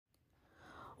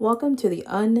Welcome to the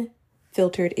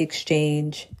Unfiltered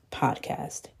Exchange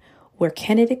podcast, where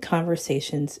candid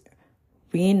conversations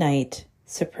reunite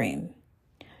supreme.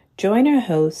 Join our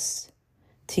hosts,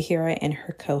 Tahira and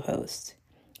her co-host,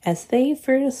 as they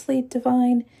fearlessly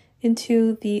divine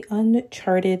into the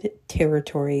uncharted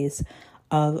territories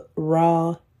of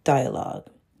raw dialogue,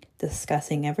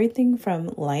 discussing everything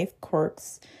from life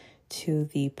quirks to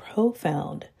the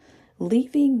profound,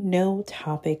 leaving no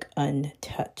topic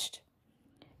untouched.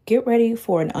 Get ready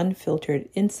for an unfiltered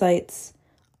insights,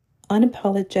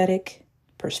 unapologetic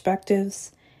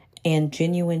perspectives, and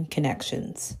genuine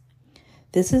connections.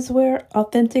 This is where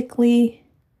authentically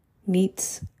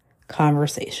meets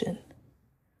conversation.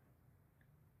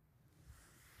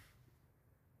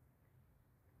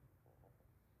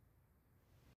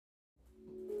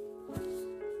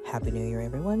 Happy New Year,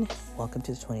 everyone. Welcome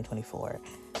to 2024.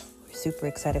 We're super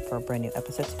excited for a brand new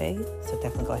episode today, so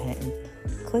definitely go ahead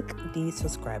and click the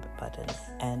subscribe button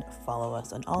and follow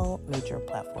us on all major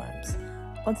platforms.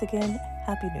 Once again,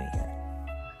 Happy New Year.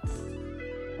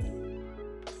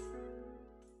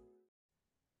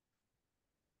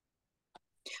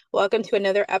 Welcome to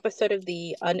another episode of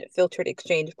the Unfiltered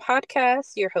Exchange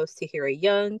podcast. Your host, Tahira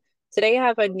Young. Today I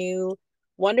have a new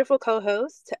wonderful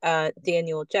co-host,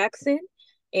 Daniel Jackson.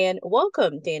 And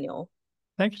welcome, Daniel.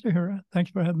 Thanks, Tahira.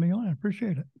 Thanks for having me on. I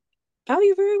appreciate it. Oh,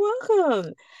 you're very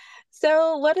welcome.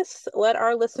 So let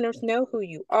our listeners know who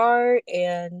you are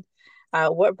and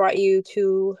what brought you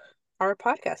to our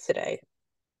podcast today.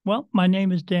 Well, my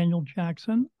name is Daniel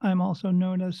Jackson. I'm also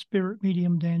known as Spirit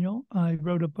Medium Daniel. I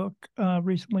wrote a book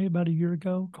recently, about a year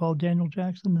ago, called Daniel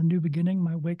Jackson, The New Beginning,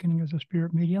 My Awakening as a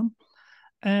Spirit Medium.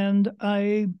 And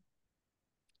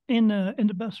in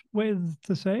the best way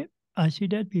to say it, I see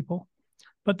dead people,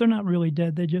 but they're not really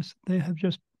dead. They have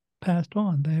just passed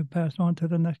on. They have passed on to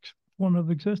the next form of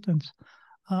existence.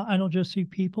 I don't just see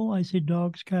people. I see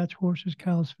dogs, cats, horses,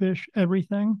 cows, fish,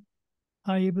 everything.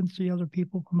 I even see other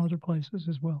people from other places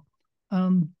as well.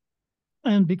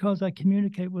 And because I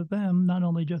communicate with them, not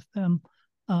only just them,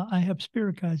 I have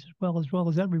spirit guides as well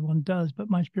as everyone does. But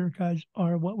my spirit guides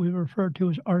are what we refer to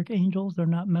as archangels. They're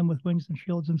not men with wings and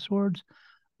shields and swords,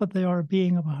 but they are a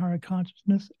being of a higher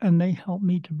consciousness, and they help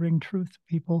me to bring truth to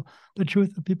people, the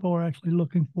truth that people are actually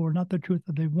looking for, not the truth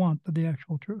that they want, but the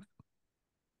actual truth.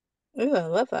 Ooh, I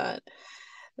love that.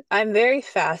 I'm very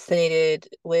fascinated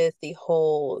with the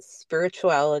whole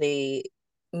spirituality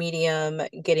medium,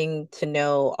 getting to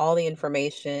know all the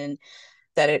information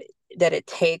that it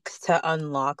takes to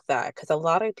unlock that. Because a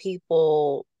lot of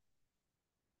people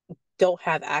don't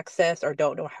have access or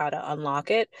don't know how to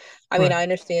unlock it. I mean, Right. I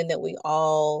understand that we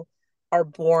all are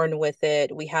born with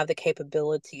it. We have the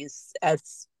capabilities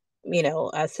as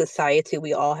society,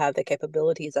 we all have the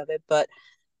capabilities of it. But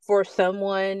for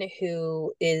someone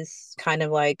who is kind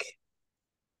of like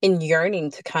in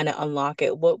yearning to kind of unlock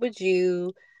it, what would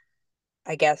you,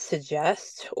 I guess,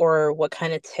 suggest, or what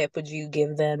kind of tip would you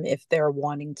give them if they're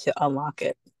wanting to unlock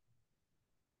it?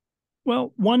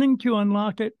 Well, wanting to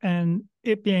unlock it and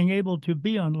it being able to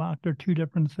be unlocked are two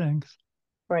different things.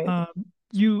 Right. Um,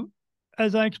 you,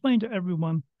 as I explained to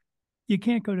everyone, you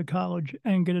can't go to college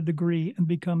and get a degree and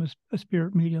become a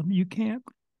spirit medium. You can't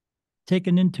take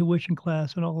an intuition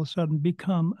class and all of a sudden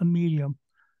become a medium.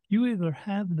 You either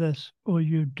have this or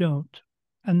you don't.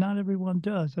 And not everyone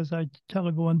does. As I tell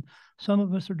everyone, some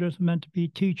of us are just meant to be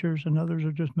teachers and others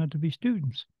are just meant to be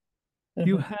students.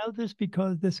 You Mm-hmm. have this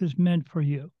because this is meant for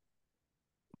you.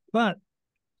 But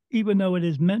even though it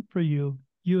is meant for you,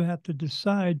 you have to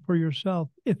decide for yourself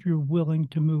if you're willing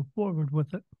to move forward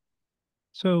with it.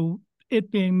 So,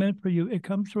 it being meant for you, it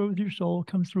comes through with your soul, it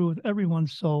comes through with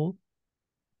everyone's soul.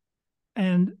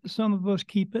 And some of us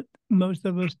keep it, most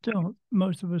of us don't.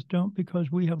 Most of us don't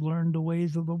because we have learned the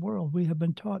ways of the world. We have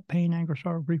been taught pain, anger,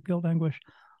 sorrow, grief, guilt, anguish,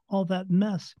 all that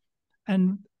mess.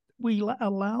 And we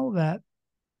allow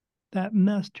that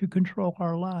mess to control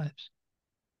our lives.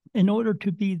 In order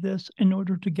to be this, in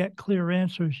order to get clear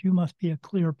answers, you must be a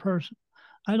clear person.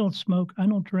 I don't smoke, I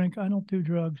don't drink, I don't do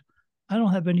drugs, I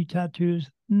don't have any tattoos,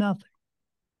 nothing.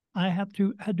 I had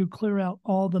to clear out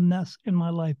all the mess in my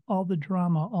life, all the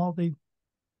drama, all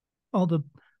the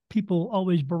people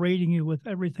always berating you with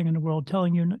everything in the world,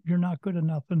 telling you you're not good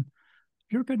enough. And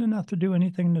you're good enough to do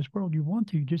anything in this world you want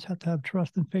to. You just have to have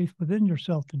trust and faith within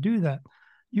yourself to do that.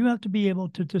 You have to be able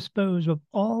to dispose of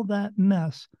all that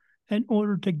mess in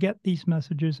order to get these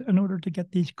messages, in order to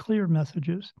get these clear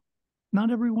messages.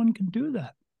 Not everyone can do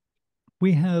that.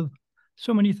 We have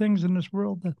so many things in this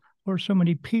world that, or so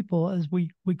many people, as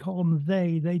we call them,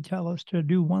 they tell us to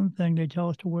do one thing. They tell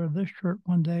us to wear this shirt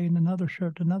one day and another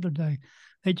shirt another day.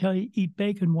 They tell you eat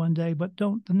bacon one day, but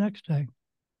don't the next day.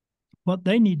 What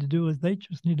they need to do is they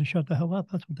just need to shut the hell up.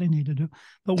 That's what they need to do.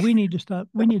 But we need to stop.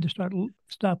 We need to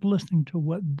stop listening to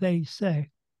what they say,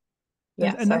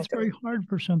 Yes, and I that's agree. very hard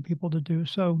for some people to do.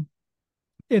 So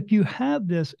if you have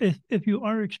this, if you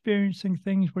are experiencing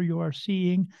things where you are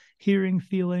seeing, hearing,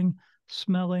 feeling,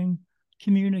 smelling,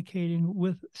 communicating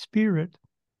with spirit,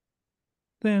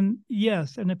 then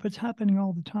yes. And if it's happening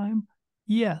all the time,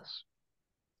 yes.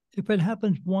 If it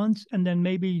happens once and then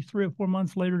maybe 3 or 4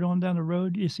 months later on down the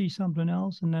road, you see something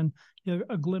else and then you know,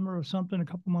 a glimmer of something a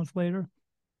couple months later,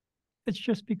 it's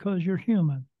just because you're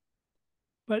human.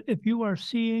 But if you are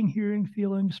seeing, hearing,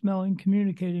 feeling, smelling,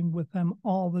 communicating with them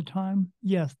all the time,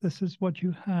 yes, this is what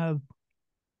you have.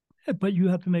 But you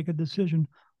have to make a decision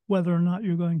whether or not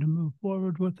you're going to move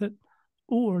forward with it,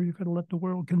 or you're going to let the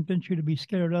world convince you to be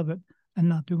scared of it and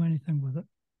not do anything with it.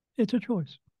 It's a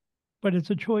choice, but it's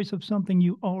a choice of something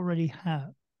you already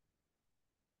have.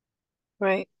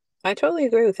 Right. I totally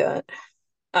agree with that.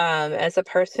 As a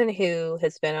person who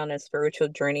has been on a spiritual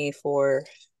journey for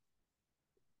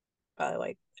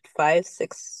like 5,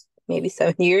 6, maybe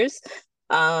 7 years,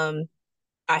 um,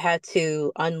 I had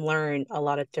to unlearn a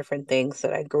lot of different things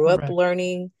that I grew up Correct.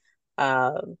 learning.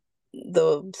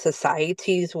 The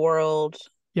society's world,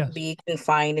 Yes. be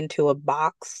confined into a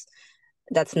box.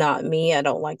 That's not me. I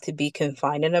don't like to be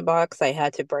confined in a box. I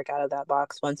had to break out of that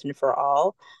box once and for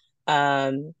all.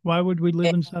 Um, Why would we live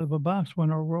and inside of a box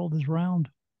when our world is round?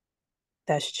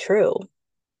 that's true.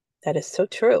 That is so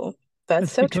true. That's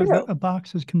It's so because true. a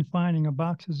box is confining. A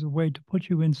box is a way to put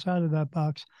you inside of that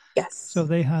box so Yes.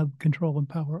 they have control and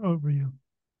power over you.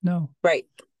 No. Right.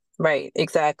 Right.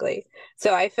 Exactly.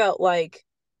 So I felt like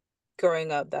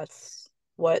growing up, that's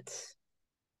what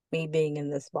me being in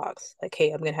this box. Like,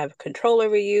 hey, I'm gonna have control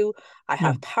over you. I Yeah.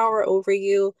 have power over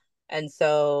you. And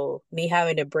so me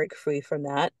having to break free from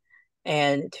that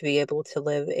and to be able to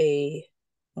live a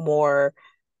more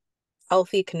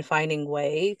healthy, confining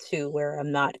way to where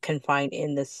I'm not confined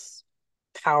in this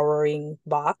powering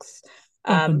box.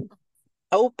 Open, Um,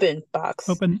 open box.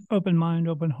 open mind,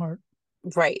 open heart.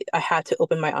 Right. I had to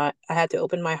open my I had to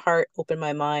open my heart, open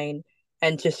my mind,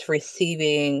 and just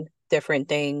receiving different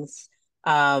things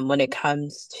when it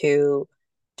comes to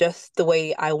just the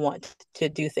way I want to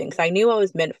do things. I knew I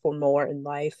was meant for more in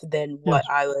life than what Yes.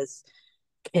 I was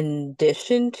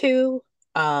conditioned to,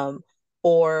 um,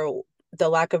 or the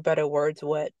lack of better words,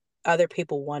 what other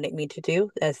people wanted me to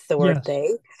do. That's the word Yes.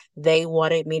 they. They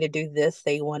wanted me to do this,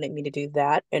 they wanted me to do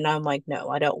that. And I'm like, no,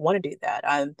 I don't want to do that.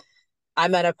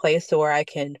 I'm at a place to where I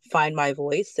can find my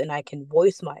voice and I can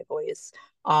voice my voice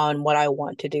on what I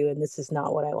want to do, and this is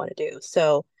not what I want to do.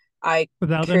 So I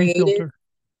Without any created filter.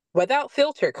 without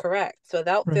filter, correct. So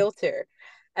without Right. filter.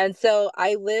 And so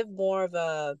I live more of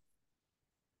a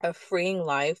freeing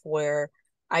life where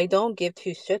I don't give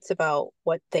two shits about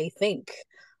what they think,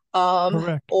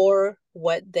 Correct. or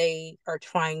what they are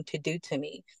trying to do to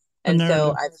me. The And so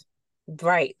narrative. I've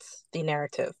right, the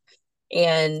narrative,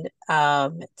 and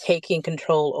taking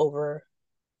control over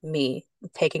me,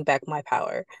 taking back my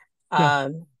power. Yes.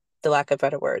 Um, the lack of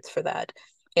better words for that.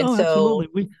 And Oh, so,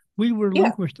 absolutely. We yeah,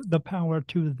 relinquished the power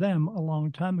to them a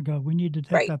long time ago. We need to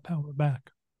take right. that power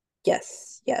back.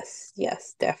 Yes, yes,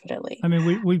 yes, definitely. I mean,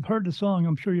 we've heard the song.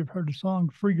 I'm sure you've heard the song,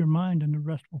 Free Your Mind, and the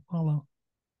rest will follow.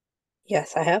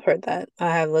 Yes, I have heard that.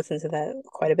 I have listened to that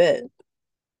quite a bit.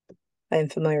 I am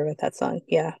familiar with that song.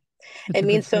 Yeah. It's It a good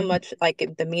means so statement. much,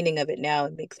 like the meaning of it now,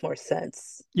 it makes more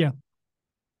sense Yeah.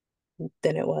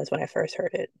 than it was when I first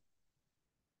heard it.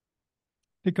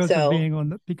 Because of So, being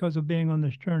on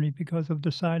this journey, because of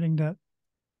deciding that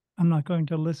I'm not going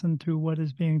to listen to what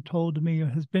is being told to me or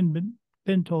has been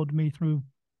told to me through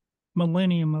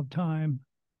millennium of time,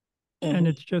 and mhm,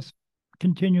 it's just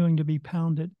continuing to be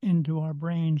pounded into our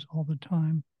brains all the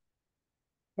time.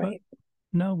 But right,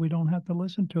 no, we don't have to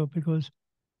listen to it because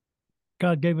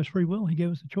God gave us free will. He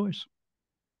gave us a choice.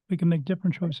 We can make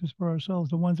different choices for ourselves,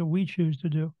 the ones that we choose to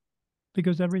do,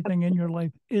 because everything in your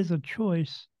life is a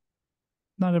choice.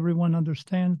 Not everyone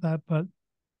understands that, but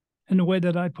in the way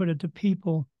that I put it to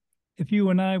people, if you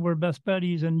and I were best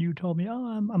buddies and you told me, "Oh,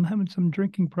 I'm having some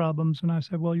drinking problems," and I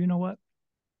said, "Well, you know what?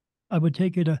 I would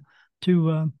take you to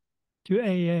to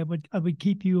AA. I would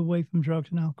keep you away from drugs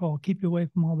and alcohol, keep you away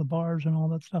from all the bars and all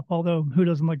that stuff. Although who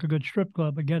doesn't like a good strip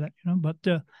club? I get it, you know. But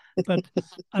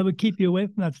I would keep you away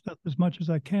from that stuff as much as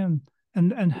I can,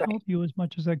 and right, help you as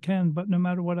much as I can. But no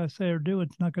matter what I say or do,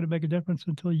 it's not going to make a difference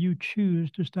until you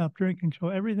choose to stop drinking. So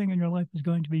everything in your life is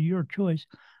going to be your choice.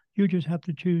 You just have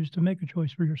to choose to make a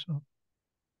choice for yourself.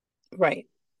 right.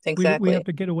 We have Exactly.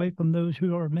 to get away from those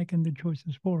who are making the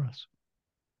choices for us.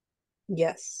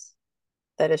 Yes,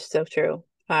 that is so true.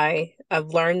 I've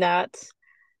learned that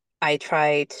I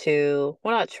try to,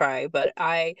 well, not try, but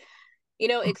I,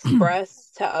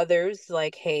 express to others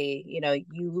like, hey,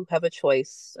 you have a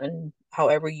choice and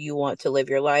however you want to live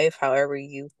your life, however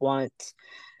you want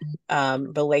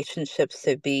relationships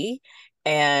to be.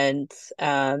 And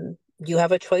you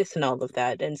have a choice in all of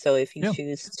that. And so if you Yeah,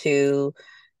 choose to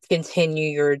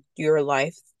continue your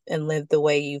life and live the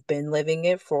way you've been living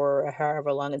it for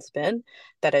however long it's been,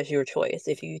 that is your choice.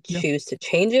 If you yeah, choose to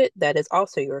change it, that is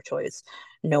also your choice.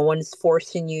 No one's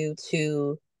forcing you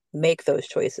to make those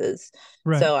choices.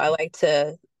 right. So I like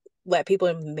to let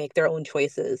people make their own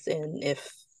choices. And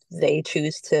if they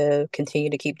choose to continue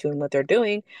to keep doing what they're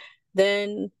doing,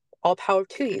 then all power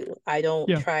to you. I don't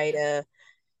Yeah, try to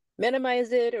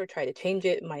minimize it or try to change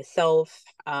it myself.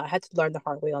 I had to learn the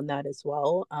hard way on that as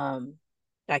well.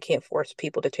 I can't force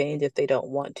people to change if they don't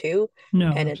want to,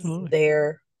 no, and absolutely.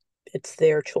 it's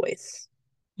their choice.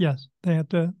 Yes, they have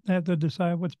to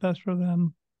decide what's best for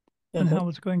them and Hmm. how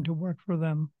it's going to work for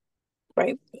them.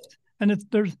 Right? And it's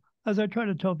there's as I try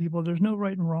to tell people, there's no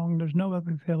right and wrong, there's no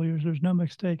epic failures, there's no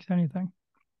mistakes, anything.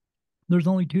 There's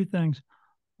only two things: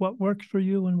 what works for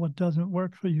you and what doesn't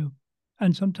work for you.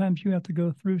 And sometimes you have to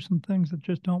go through some things that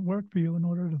just don't work for you in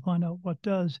order to find out what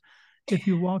does. If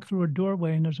you walk through a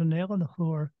doorway and there's a nail in the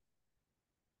floor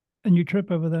and you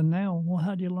trip over that nail, well,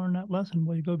 how do you learn that lesson?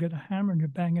 Well, you go get a hammer and you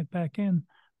bang it back in.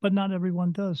 But not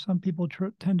everyone does. Some people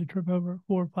tend to trip over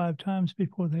 4 or 5 times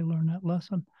before they learn that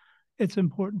lesson. It's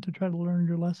important to try to learn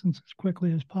your lessons as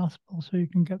quickly as possible so you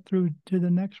can get through to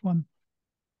the next one,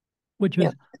 which Yeah.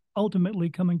 is ultimately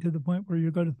coming to the point where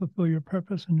you're going to fulfill your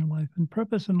purpose in your life. And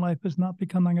purpose in life is not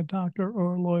becoming a doctor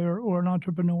or a lawyer or an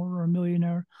entrepreneur or a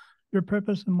millionaire. Your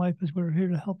purpose in life is we're here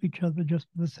to help each other just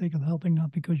for the sake of helping,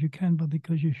 not because you can, but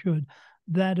because you should.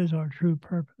 That is our true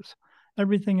purpose.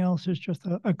 Everything else is just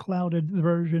a clouded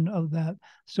version of that.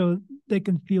 So they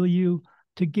can feel you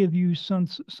to give you some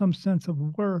sense of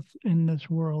worth in this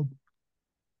world.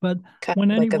 But Kind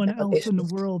when of like a anyone else in validation.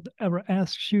 the world ever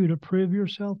asks you to prove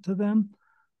yourself to them,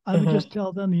 I would Hmm. just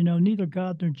tell them, neither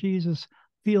God nor Jesus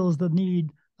feels the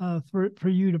need for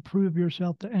you to prove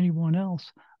yourself to anyone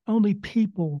else. Only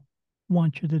people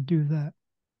want you to do that.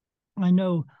 I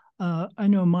know, I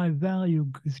know my value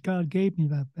because God gave me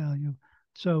that value.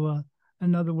 So,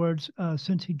 in other words,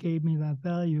 since He gave me that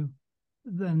value,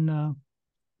 then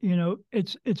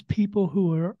it's people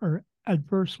who are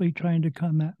adversely trying to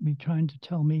come at me, trying to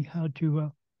tell me how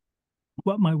to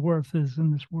what my worth is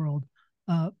in this world.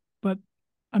 But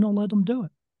I don't let them do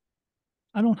it.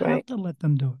 I don't have Right. to let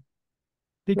them do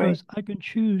it Right. because I can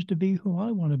choose to be who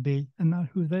I want to be and not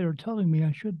who they are telling me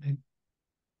I should be.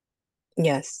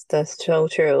 Yes, that's so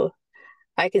true.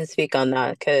 I can speak on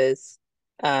that because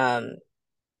um,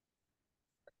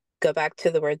 go back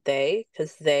to the word they,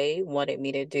 because they wanted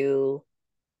me to do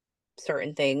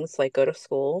certain things like go to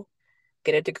school,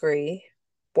 get a degree,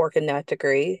 work in that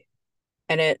degree,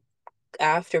 and it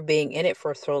after being in it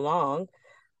for so long,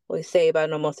 we say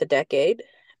about almost a decade,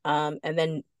 and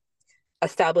then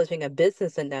establishing a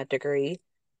business in that degree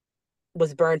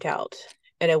was burnt out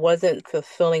and it wasn't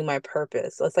fulfilling my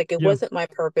purpose. It's like it Yeah. wasn't my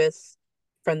purpose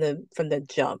from the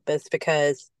jump. It's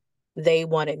because they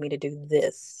wanted me to do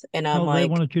this. And I'm Hell, they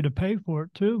like, wanted you to pay for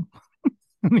it too.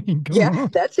 I mean, come yeah, on.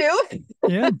 that too.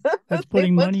 Yeah. That's They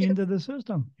putting want money you to, into the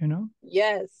system.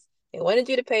 yes. They wanted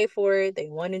you to pay for it. They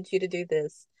wanted you to do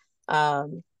this.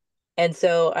 Um, And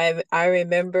so I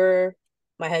remember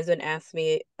my husband asked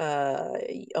me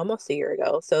almost a year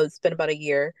ago. So it's been about a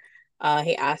year.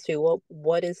 He asked me, well,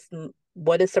 what is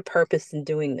the purpose in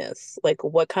doing this? Like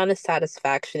what kind of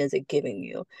satisfaction is it giving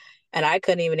you? And I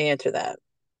couldn't even answer that.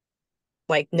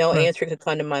 Like no Right. answer could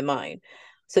come to my mind.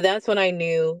 So that's when I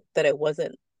knew that it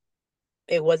wasn't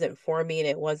for me and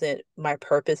it wasn't my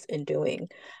purpose in doing.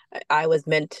 I was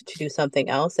meant to do something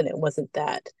else and it wasn't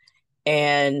that,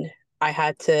 and I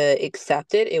had to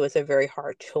accept it. It was a very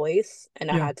hard choice,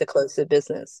 and I Yeah. had to close the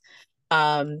business.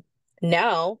 Um,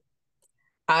 Now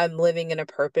I'm living in a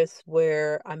purpose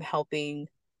where I'm helping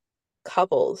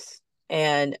couples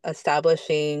and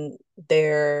establishing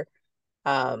their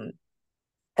um,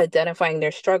 identifying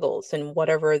their struggles and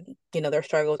whatever their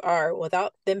struggles are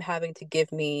without them having to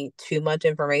give me too much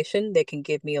information. They can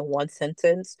give me a one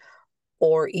sentence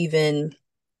or even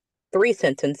three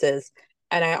sentences,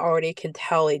 and I already can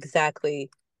tell exactly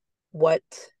what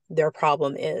their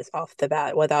problem is off the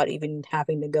bat without even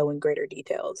having to go in greater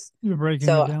details. You're breaking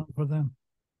it So down for them.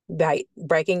 by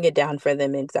breaking it down for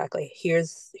them exactly,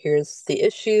 here's the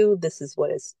issue. This is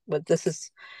what this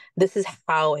is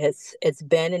how it's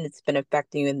been and it's been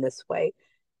affecting you in this way.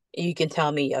 You can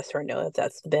tell me yes or no if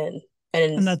that's been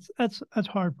And And that's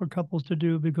hard for couples to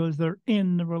do because they're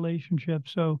in the relationship.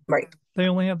 So right, they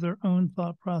only have their own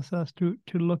thought process to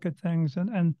look at things,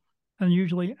 and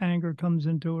usually anger comes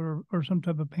into it, or some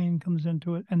type of pain comes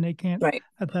into it, and they can't, right,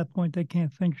 at that point they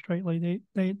can't think straightly.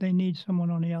 They need someone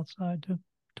on the outside to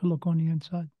look on the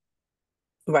inside.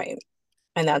 right.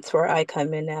 And that's where I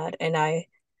come in at. And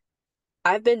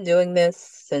I've been doing this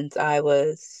since I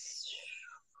was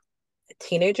a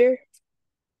teenager.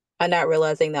 I'm not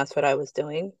realizing that's what I was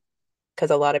doing because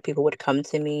a lot of people would come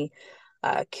to me.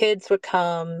 Kids would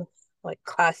come, like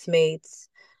classmates.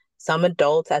 Some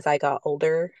adults, as I got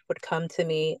older, would come to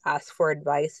me, ask for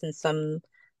advice in some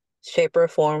shape or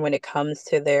form when it comes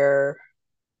to their,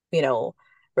 you know,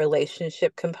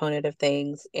 relationship component of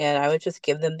things. And I would just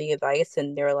give them the advice,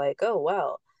 and they're like, oh,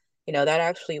 wow, that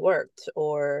actually worked.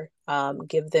 Or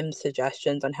give them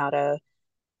suggestions on how to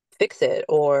fix it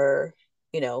or,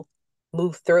 you know,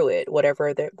 move through it, whatever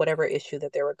issue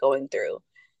that they were going through.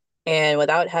 And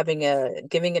without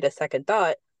giving it a second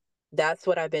thought, that's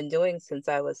what I've been doing since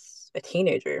I was a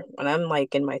teenager. And I'm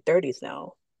like in my 30s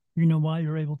now. You know why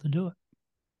you're able to do it?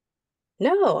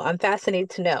 No, I'm fascinated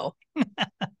to know.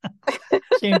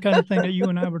 Same kind of thing that you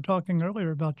and I were talking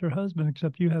earlier about your husband,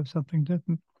 except you have something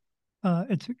different.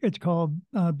 It's called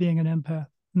being an empath.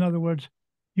 In other words,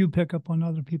 you pick up on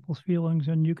other people's feelings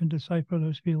and you can decipher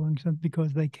those feelings, and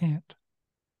because they can't.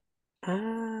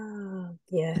 Ah,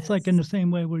 It's like in yes. the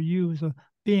same way where you, as a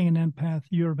being an empath,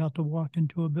 you're about to walk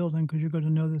into a building because you're going to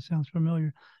know this sounds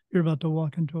familiar. You're about to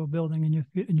walk into a building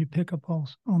and you pick up on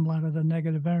a lot of the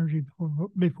negative energy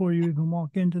before you even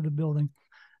walk into the building,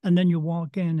 and then you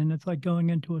walk in and it's like going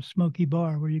into a smoky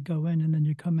bar where you go in and then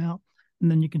you come out and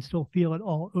then you can still feel it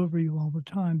all over you all the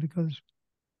time because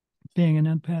being an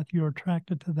empath, you're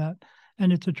attracted to that,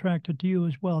 and it's attracted to you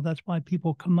as well. That's why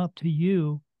people come up to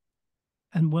you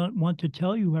and want to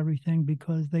tell you everything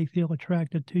because they feel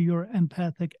attracted to your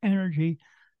empathic energy,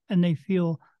 and they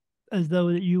feel as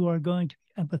though that you are going to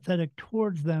be empathetic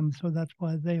towards them. So that's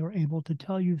why they are able to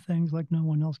tell you things like no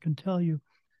one else can tell you.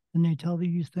 And they tell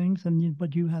you these things,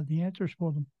 but you have the answers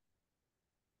for them.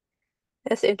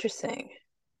 That's interesting.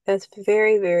 That's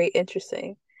very, very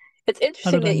interesting. It's How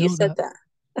interesting did I that you know said that? that.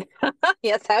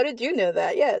 Yes, how did you know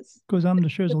that? Yes. Because I'm the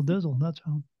shizzle dizzle. That's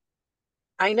how.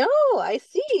 I know. I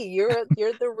see. You're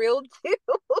the real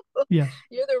deal. Yes.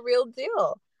 You're the real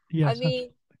deal. I Yes. mean,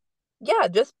 yeah,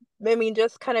 just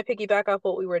kind of piggyback off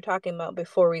what we were talking about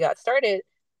before we got started.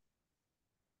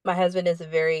 My husband is a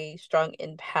very strong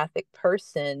empathic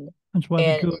person. That's why the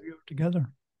And two of you are together.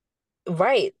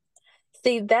 right.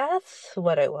 See, that's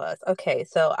what it was. Okay,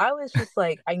 so I was just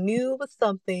like, I knew it was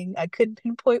something. I couldn't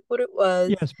pinpoint what it was.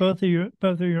 Yes, both of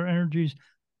your energies,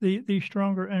 the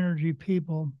stronger energy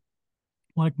people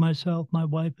like myself, my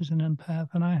wife is an empath,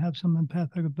 and I have some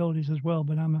empathic abilities as well.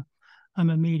 But I'm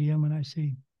a medium, and I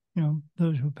see,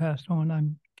 those who passed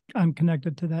on. I'm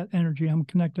connected to that energy. I'm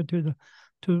connected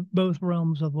to both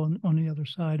realms of on the other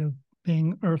side of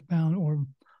being earthbound, or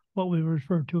what we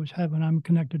refer to as heaven. I'm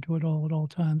connected to it all at all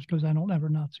times because I don't ever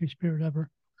not see spirit ever.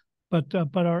 But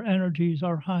our energies,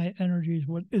 our high energies,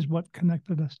 what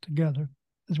connected us together,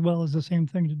 as well as the same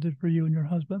things it did for you and your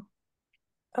husband.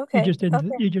 You Okay, just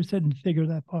didn't okay. you just didn't figure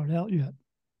that part out yet.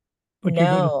 But you're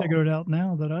going to No. figure it out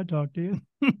now that I talk to you.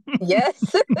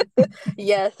 Yes.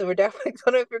 Yes, we're definitely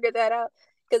gonna figure that out.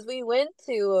 Because we went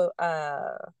to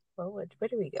where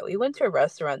did we go? We went to a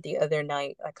restaurant the other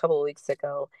night, a couple of weeks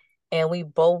ago, and we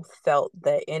both felt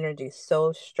the energy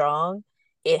so strong.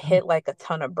 It Yeah. hit like a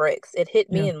ton of bricks. It hit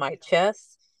me Yeah. in my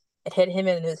chest. It hit him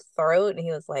in his throat, and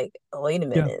he was like, "Oh, wait a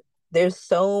Yeah. minute. There's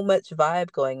so much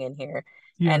vibe going in here."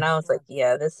 And I Yes. was like,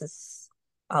 "Yeah, this is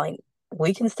I like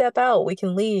we can step out. We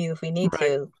can leave if we need Right.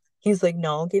 to." He's like,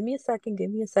 no, give me a second,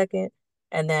 give me a second.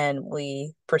 And then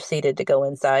we proceeded to go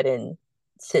inside and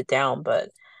sit down. But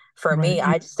for Right. me,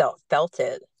 I just felt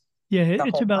it Yeah. the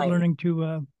It's whole about night. learning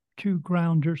to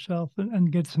ground yourself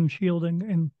and get some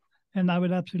shielding, and I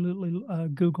would absolutely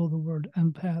Google the word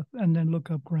empath and then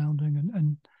look up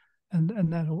grounding,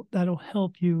 and that'll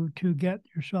help you to get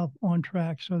yourself on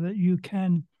track so that you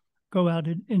can go out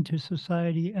into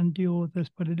society and deal with this.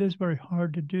 But it is very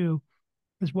hard to do.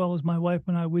 As well as my wife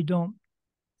and I, we don't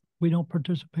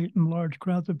participate in large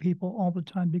crowds of people all the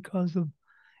time because of,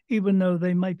 even though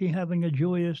they might be having a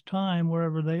joyous time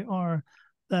wherever they are,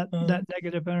 that Mhm.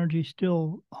 negative energy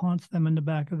still haunts them in the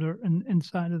back of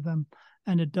inside of them,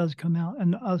 and it does come out.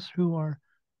 And us who are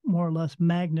more or less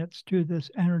magnets to this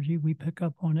energy, we pick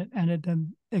up on it, and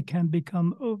it can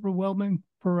become overwhelming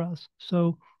for us.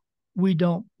 So we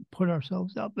don't put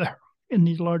ourselves out there in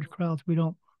these large crowds. We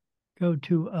don't go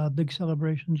to big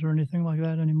celebrations or anything like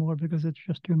that anymore because it's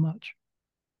just too much.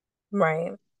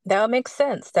 Right. That makes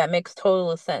sense. That makes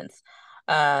total sense.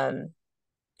 Um,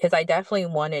 because I definitely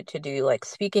wanted to do like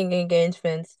speaking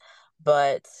engagements,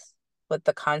 but with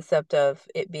the concept of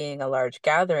it being a large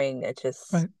gathering, it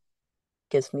just Right.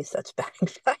 gives me such bad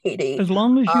anxiety. As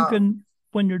long as you Um, can,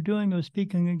 when you're doing those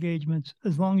speaking engagements,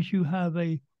 as long as you have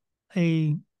a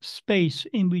space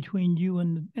in between you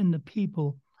and the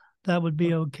people, that would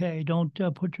be okay. Don't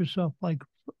put yourself like,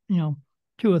 you know,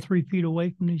 2 or 3 feet away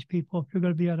from these people. If you're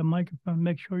going to be at a microphone,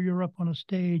 make sure you're up on a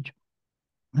stage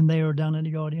and they are down in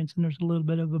the audience, and there's a little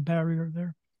bit of a barrier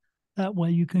there. That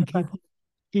way, you can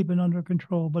keep it under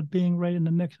control. But being right in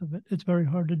the mix of it, it's very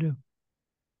hard to do.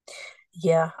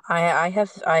 yeah, I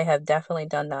have definitely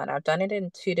done that. I've done it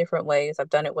in two different ways. I've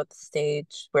done it with the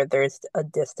stage where there's a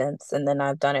distance, and then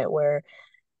I've done it where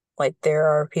like there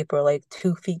are people like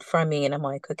 2 feet from me, and I'm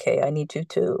like, okay, I need you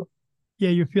to Yeah,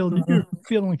 you're move.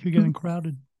 feeling like you're getting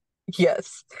crowded.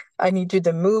 Yes, I need you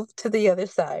to move to the other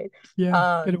side. Yeah,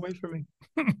 get Um, away from me.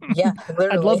 yeah, I'd love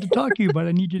literally. to talk to you, but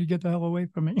I need you to get the hell away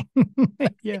from me.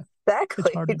 Yeah, it's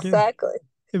Exactly, hard to do. exactly,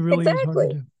 It really is hard to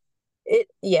exactly. do.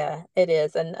 Yeah, it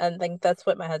is. And I think that's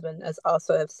what my husband has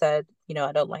also have said.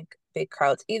 I don't like big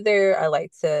crowds either. I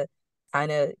like to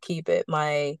kind of keep it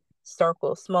my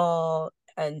circle small.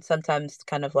 And sometimes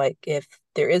kind of like if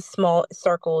there is small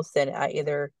circles, then I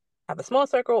either have a small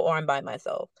circle or I'm by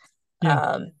myself.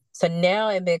 Yeah. So now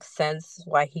it makes sense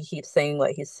why he keeps saying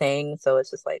what he's saying. So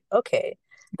it's just like, okay,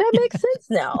 that makes sense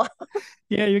now.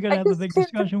 Yeah, you're gonna I have a just big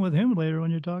didn't. discussion with him later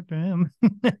when you talk to him.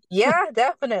 Yeah,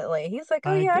 definitely. He's like,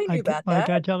 oh yeah, I knew about Like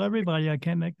that. I tell everybody, I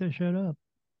can't make this shit up.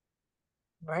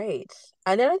 Right.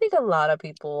 And then I think a lot of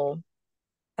people,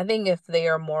 I think if they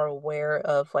are more aware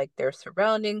of like their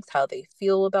surroundings, how they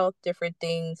feel about different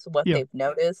things, what Yeah. they've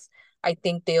noticed, I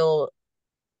think they'll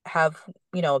have,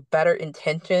 better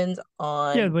intentions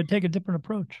Yeah, on but take a different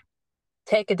approach.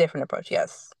 take a different approach.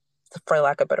 Yes. For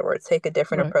lack of better words, take a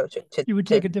different Right. approach to You would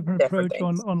to take a different different approach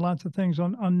things. on lots of things,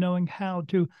 on knowing how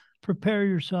to prepare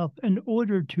yourself in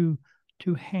order to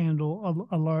handle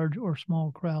a large or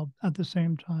small crowd at the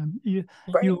same time.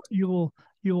 Right. You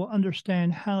will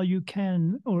understand how you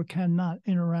can or cannot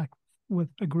interact with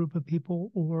a group of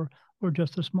people, or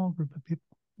just a small group of people,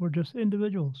 or just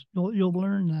individuals. You'll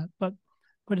learn that, but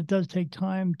it does take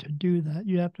time to do that.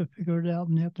 You have to figure it out,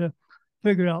 and you have to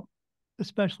figure out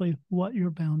especially what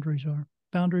your boundaries are.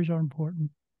 Boundaries are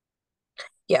important.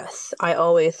 Yes, I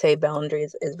always say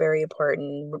boundaries is very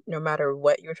important no matter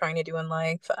what you're trying to do in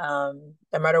life. No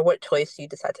matter what choice you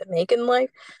decide to make in life,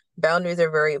 boundaries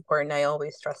are very important. I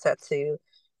always stress that to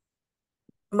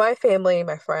my family,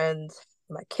 my friends,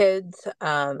 my kids.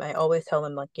 I always tell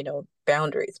them like,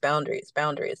 boundaries, boundaries,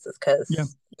 boundaries, is Yeah.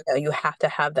 because you have to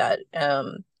have that.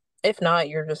 If not,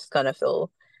 you're just gonna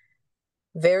feel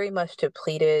very much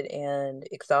depleted and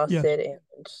Yes. exhausted and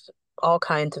all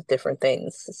kinds of different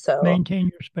things. So Maintain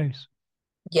your space.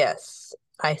 yes,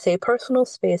 I say personal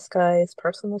space, guys,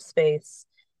 personal space.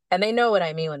 And they know what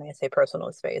I mean when I say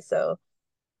personal space. So,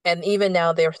 and even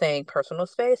now they're saying personal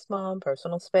space, mom,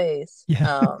 personal space.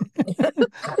 Yeah.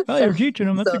 Well, So, you're teaching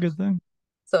them. That's a so, good thing.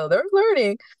 so they're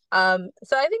learning.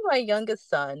 So I think my youngest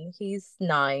son, he's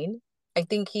 9. I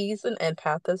think he's an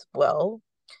empath as well.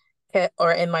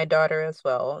 Or and my daughter as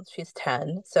well. She's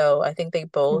 10. So I think they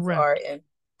both are Correct.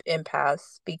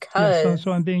 empaths Yes. So, because,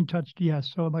 so I'm being touched.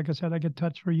 Yes. So, like I said, I get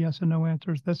touched for yes and no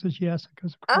answers. This is yes. It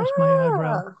goes across my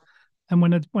eyebrow. ah, And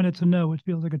when it's a no, it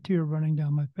feels like a tear running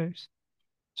down my face.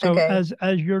 So okay,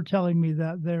 as you're telling me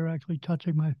that, they're actually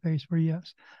touching my face for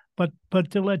yes. But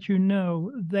to let you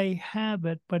know, they have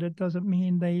it, but it doesn't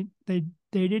mean they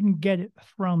didn't get it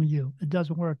from you. It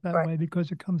doesn't work that right, way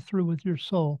because it comes through with your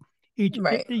soul.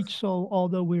 right. Each soul,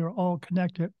 although we are all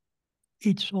connected,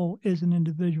 each soul is an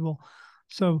individual.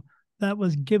 So that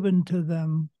was given to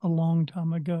them a long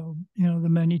time ago. The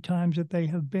many times that they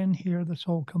have been here, the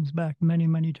soul comes back many,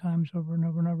 many times over and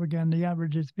over and over again. The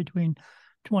average is between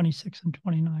 26 and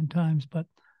 29 times, but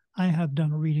I have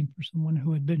done a reading for someone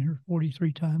who had been here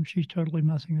 43 times. She's totally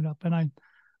messing it up. And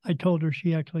I told her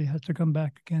she actually has to come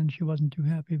back again. She wasn't too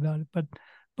happy about it,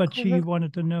 but she Mhm.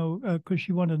 wanted to know, because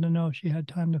she wanted to know if she had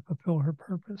time to fulfill her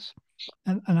purpose.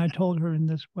 And I told her in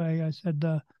this way, I said,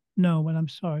 no, and I'm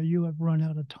sorry, you have run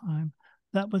out of time.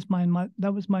 That was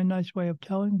my nice way of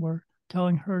telling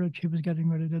her that she was getting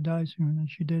ready to die soon,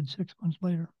 and she did 6 months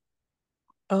later.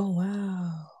 Oh,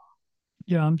 wow.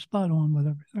 Yeah, I'm spot on with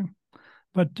everything.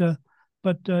 But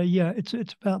yeah, it's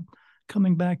about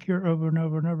coming back here over and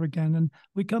over and over again. And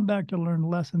we come back to learn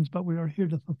lessons, but we are here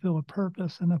to fulfill a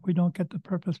purpose. And if we don't get the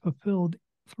purpose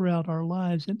throughout our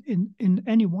lives. And in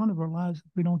any one of our lives,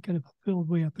 if we don't get it fulfilled,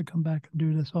 we have to come back and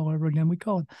do this all over again. We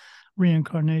call it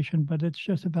reincarnation, but it's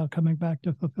just about coming back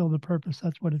to fulfill the purpose.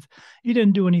 That's what it's. You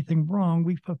didn't do anything wrong.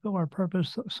 We fulfill our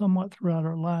purpose somewhat throughout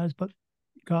our lives, but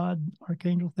God,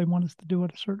 archangels, they want us to do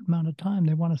it a certain amount of time.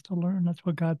 They want us to learn. That's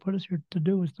what God put us here to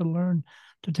do, is to learn,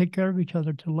 to take care of each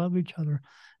other, to love each other.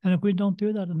 And if we don't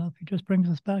do that enough, he just brings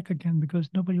us back again, because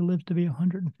nobody lives to be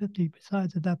 150.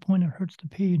 Besides, at that point, it hurts to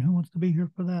pee, and who wants to be here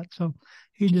for that? So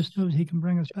he just knows he can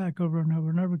bring us back over and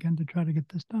over and over again to try to get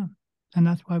this done. And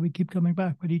that's why we keep coming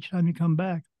back. But each time you come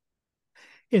back,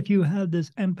 if you have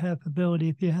this empath ability,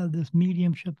 if you have this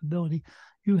mediumship ability,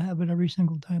 you have it every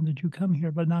single time that you come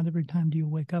here, but not every time do you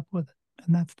wake up with it.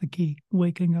 And that's the key,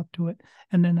 waking up to it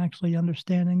and then actually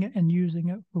understanding it and using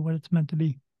it for what it's meant to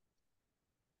be.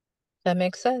 That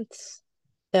makes sense.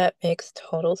 That makes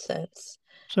total sense.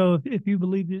 So if you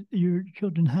believe that your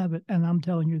children have it, and I'm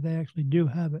telling you they actually do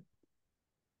have it,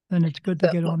 then it's good to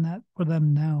So, get on that for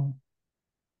them now.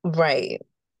 right.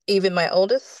 Even my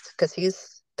oldest, because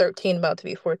he's 13, about to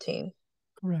be 14.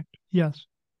 Correct. Yes.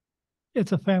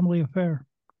 It's a family affair.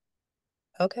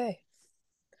 Okay.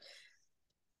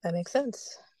 That makes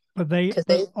sense. But Because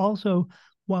they, also,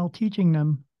 while teaching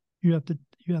them, you have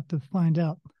to find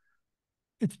out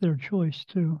it's their choice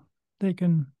too. They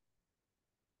can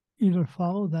either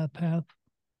follow that path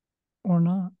or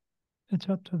not. It's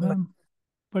up to them.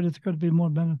 But it's going to be more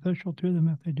beneficial to them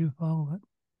if they do follow it.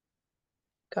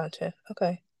 gotcha.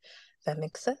 Okay. That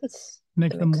makes sense.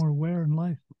 Make That them makes, more aware in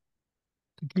life,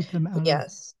 to keep them out of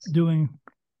yes. doing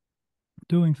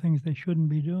things they shouldn't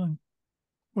be doing,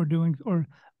 or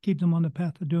keep them on the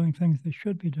path of doing things they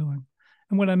should be doing.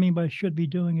 And what I mean by should be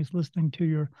doing is listening to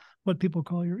your, what people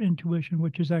call your intuition,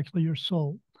 which is actually your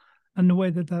soul. And the way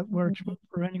that that works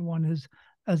for anyone is,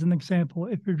 as an example,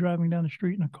 if you're driving down the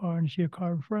street in a car and you see a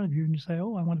car in front of you and you say,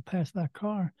 oh, I want to pass that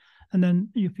car. And then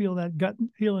you feel that gut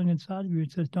feeling inside of you.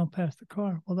 It says, don't pass the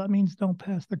car. Well, that means don't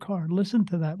pass the car. Listen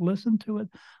to that. Listen to it.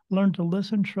 Learn to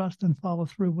listen, trust, and follow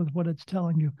through with what it's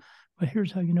telling you. But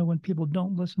here's how you know when people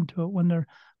don't listen to it: when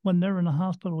they're in a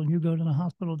hospital and you go to the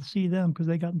hospital to see them because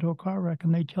they got into a car wreck,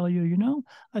 and they tell you,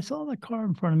 I saw that car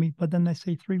in front of me, but then they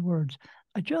say three words: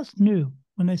 I just knew.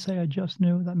 When they say I just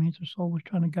knew, that means their soul was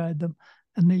trying to guide them,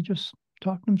 and they just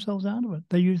talk themselves out of it.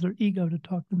 They use their ego to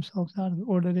talk themselves out of it,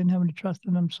 or they didn't have any trust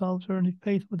in themselves or any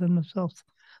faith within themselves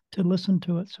to listen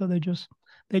to it. So they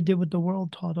did what the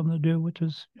world taught them to do, which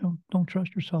is, don't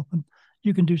trust yourself and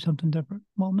you can do something different.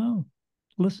 Well, no,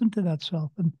 listen to that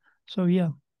self. And so, yeah,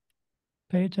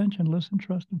 pay attention, listen,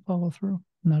 trust, and follow through.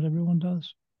 Not everyone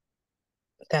does.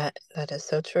 That is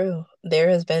so true. There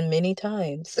has been many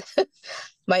times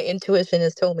my intuition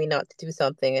has told me not to do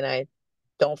something and I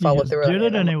don't You follow just through on did it.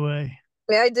 it And I'm like, anyway.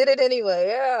 yeah, I did it anyway.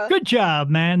 Yeah. Good job,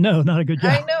 man. No, not a good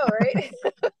I job. know, right?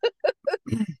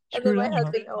 And then Screw my that one up.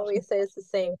 husband always says the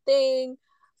same thing.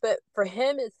 But for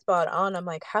him, it's spot on. I'm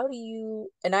like, how do you,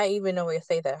 and I even always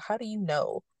say that, how do you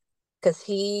know? Because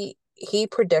he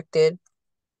predicted,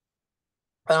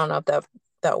 I don't know if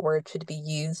that word should be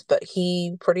used, but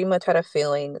he pretty much had a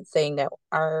feeling saying that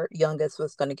our youngest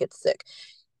was going to get sick.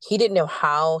 He didn't know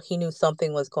how. He knew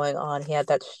something was going on. He had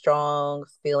that strong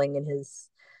feeling in his,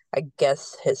 I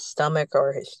guess, his stomach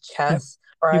or his Yeah. chest,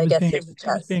 or He I was guess being his he was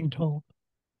chest. being told.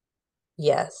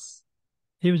 Yes,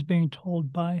 He was being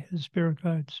told by his spirit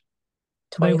guides.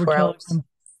 They were 24 telling hours him,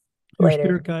 your later.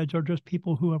 spirit guides are just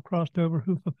people who have crossed over,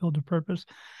 who fulfilled a purpose,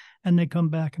 and they come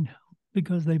back and help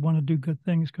because they want to do good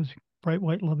things, because bright,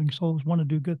 white, loving souls want to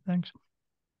do good things.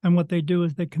 And what they do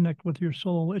is they connect with your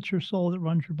soul. It's your soul that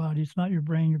runs your body. It's not your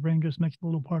brain. Your brain just makes the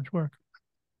little parts work.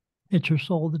 It's your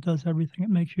soul that does everything. It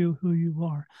makes you who you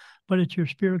are. But it's your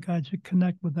spirit guides that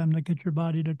connect with them, that get your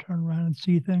body to turn around and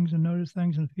see things and notice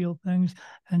things and feel things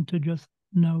and to just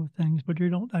know things. But you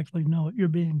don't actually know it. You're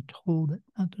being told it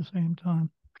at the same time.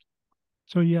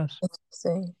 So, yes,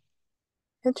 Interesting.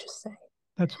 Interesting.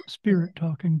 that's spirit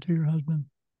talking to your husband.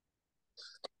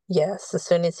 Yes, as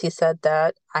soon as he said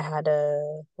that, I had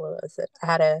what was it? I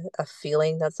had a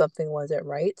feeling that something wasn't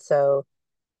right. So,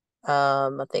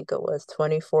 I think it was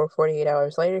 24, 48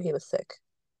 hours later, he was sick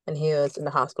and he was in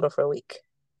the hospital for a week.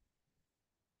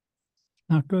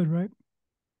 Not good, right?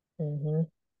 Hmm.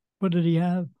 What did he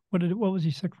have? What was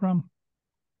he sick from?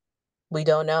 We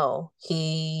don't know.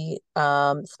 He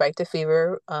spiked a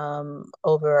fever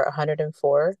over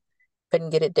 104. Couldn't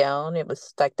get it down. It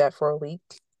was like that for a week.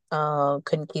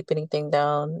 Couldn't keep anything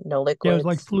down, no Yeah, it was liquids.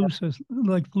 like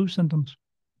flu symptoms.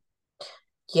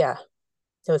 Yeah,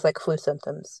 it was like flu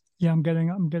symptoms. Yeah, I'm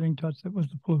getting touched. It was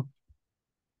the flu.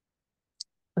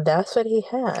 That's what he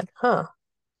had, huh?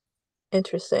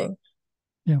 Interesting.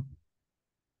 Yeah.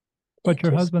 but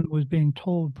your Interesting. husband was being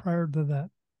told prior to that.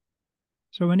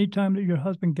 So anytime that your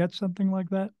husband gets something like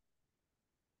that,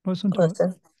 listen to it.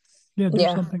 Listen. Yeah, do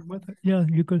Yeah. something with it. Yeah,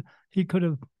 you could. He could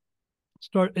have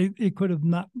started. He could have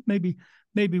not maybe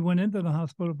went into the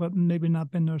hospital, but maybe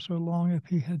not been there so long. If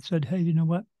he had said, "Hey, you know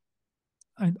what?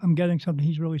 I'm getting something.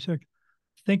 He's really sick.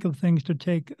 Think of things to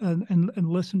take and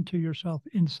listen to yourself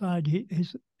inside."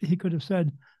 He could have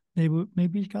said,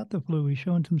 maybe he's got the flu. He's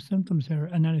showing some symptoms here.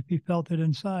 And then if he felt it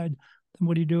inside, then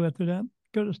what do you do after that?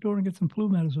 Go to the store and get some flu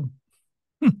medicine.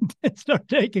 Start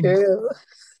taking True.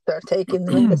 Start taking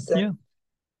the it. Yeah, medicine.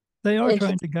 they are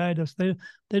trying to Interesting. guide us.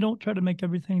 They don't try to make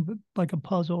everything like a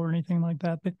puzzle or anything like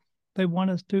that. They want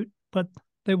us to, but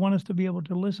they want us to be able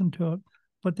to listen to it.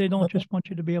 But they don't Mhm. just want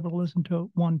you to be able to listen to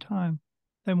it one time.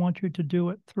 They want you to do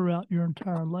it throughout your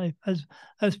entire life.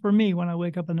 As for me, when I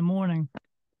wake up in the morning,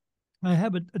 I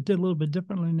did a little bit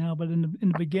differently now. But in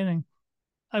the beginning,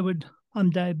 I would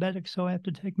I'm diabetic, so I have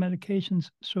to take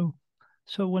medications. So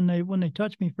when they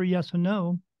touch me for yes or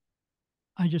no,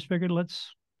 I just figured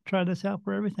let's try this out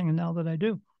for everything. And now that I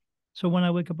do. So when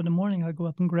I wake up in the morning, I go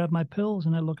up and grab my pills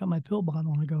and I look at my pill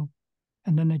bottle and I go,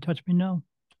 and then they touch me. No,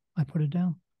 I put it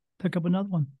down. Pick up another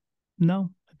one.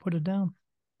 No, I put it down.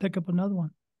 Pick up another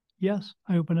one. Yes,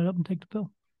 I open it up and take the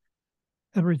pill.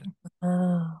 Everything.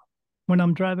 Oh. When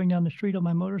I'm driving down the street on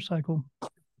my motorcycle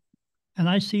and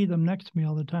I see them next to me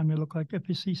all the time, they look like if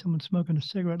you see someone smoking a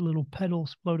cigarette, little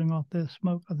petals floating off the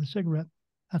smoke of the cigarette.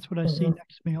 That's what I see Hmm.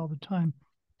 next to me all the time.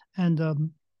 And I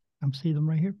see them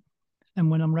right here. And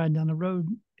when I'm riding down the road,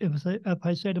 if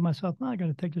I say to myself, oh, I got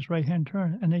to take this right hand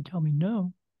turn, and they tell me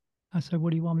no, I say,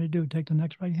 what do you want me to do? Take the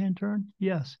next right hand turn?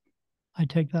 Yes, I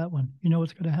take that one. You know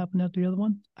what's going to happen at the other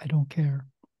one? I don't care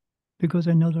because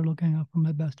I know they're looking out for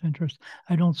my best interest.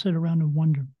 I don't sit around and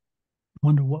wonder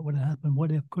what would have happened,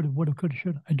 what if, could have, would have, could have,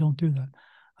 should have. I don't do that.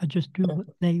 I just do what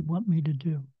they want me to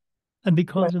do. And Right.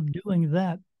 because of doing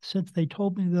that, since they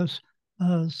told me this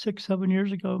 6, 7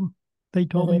 years ago, they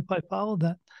told me Hmm. if I followed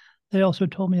that, they also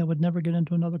told me I would never get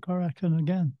into another car accident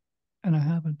again. And I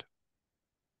haven't.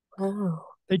 Wow.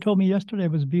 They told me yesterday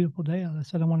was a beautiful day out. I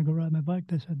said, I want to go ride my bike.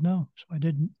 They said no. So I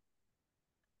didn't.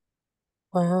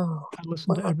 Wow. I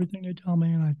listened to Wow. everything they tell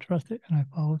me and I trust it and I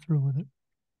follow through with it.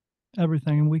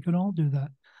 Everything. And we can all do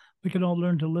that. We can all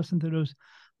learn to listen to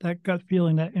that gut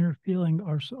feeling, that inner feeling,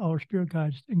 our spirit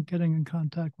guides, and getting in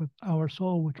contact with our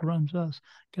soul, which runs us,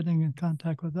 getting in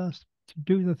contact with us to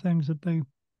do the things that they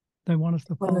want us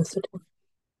to follow Honestly, through with.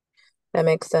 that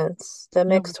makes sense. That Yeah,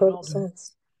 makes we can total all do it.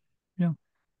 sense. Yeah,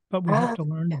 but we have Ah, to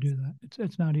learn to yes. do that.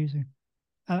 It's not easy.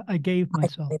 I gave I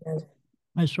myself. can imagine.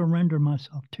 I surrender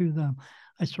myself to them.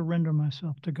 I surrender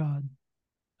myself to God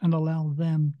and allow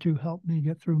them to help me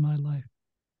get through my life.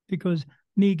 Because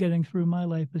me getting through my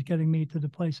life is getting me to the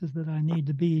places that I need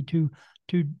to be to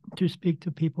to speak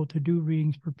to people, to do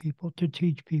readings for people, to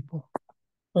teach people.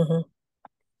 Hmm.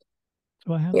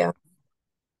 So I have to. Yeah.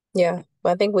 Yeah.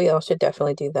 I think we all should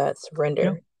definitely do that.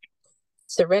 Yep.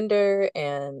 Surrender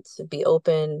and be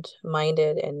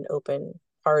open-minded and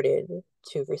open-hearted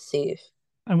to receive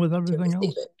And with to everything receive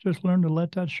else, it. just learn to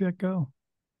let that shit go.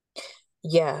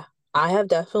 Yeah, I have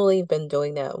definitely been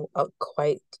doing that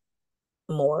quite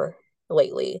more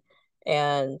lately,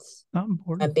 and Not I'm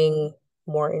important. being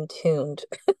more in tuned.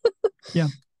 Yeah.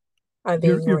 I'm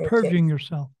You're being you're more in tune. purging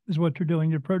yourself is what you're doing.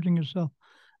 You're purging yourself.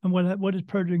 And what is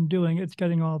purging doing? It's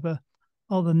getting all the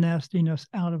nastiness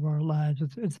out of our lives.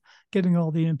 It's getting all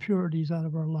the impurities out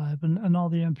of our life. And all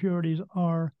the impurities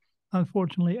are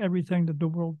unfortunately everything that the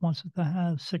world wants us to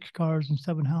have: 6 cars and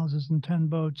 7 houses and 10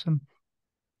 boats and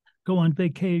go on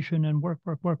vacation and work,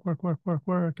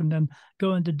 and then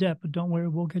go into debt. But don't worry,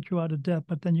 we'll get you out of debt.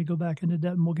 But then you go back into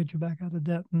debt and we'll get you back out of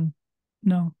debt. And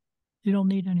no, you don't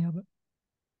need any of it.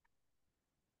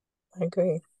 I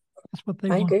agree. That's what they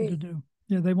I want you to agree. do.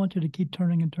 Yeah, they want you to keep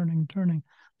turning and turning and turning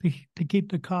to keep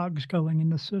the cogs going in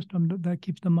the system that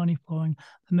keeps the money flowing,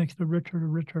 that makes the richer the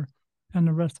richer, and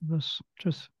the rest of us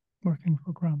just working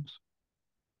for crumbs.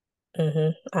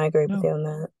 I agree with you No, on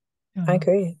that. yeah, I no.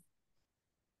 agree.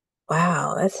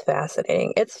 Wow, that's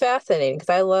fascinating. It's fascinating because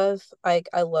I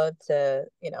love to,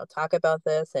 talk about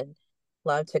this and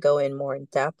love to go in more in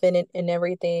depth in it and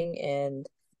everything. And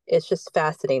it's just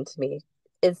fascinating to me.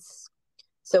 It's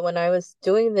so when I was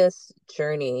doing this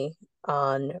journey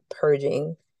on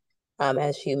purging,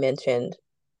 as you mentioned,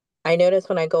 I noticed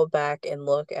when I go back and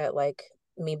look at like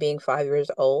me being 5 years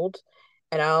old,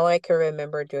 and all I can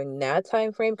remember during that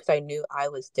time frame, because I knew I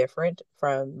was different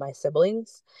from my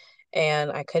siblings,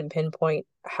 and I couldn't pinpoint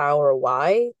how or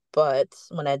why. But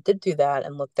when I did do that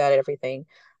and looked at everything,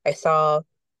 I saw,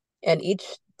 and each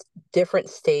different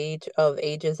stage of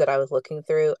ages that I was looking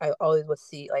through, I always would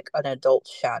see like an adult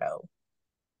shadow,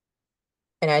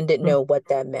 and I didn't Well, know what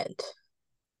that meant.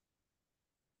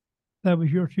 that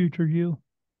was your future you.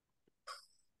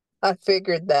 I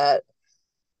figured that.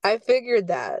 I figured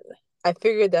that. I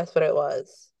figured that's what it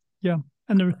was. Yeah,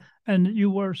 and you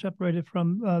were separated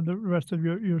from the rest of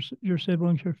your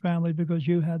siblings, your family, because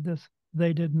you had this.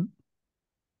 They didn't.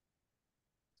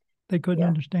 They couldn't Yeah.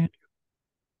 understand you.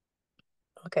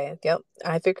 Okay. Yep.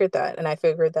 I figured that, and I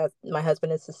figured that my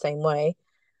husband is the same way.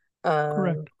 Um,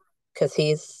 Correct. because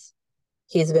he's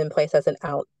been placed as an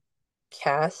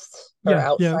outcast or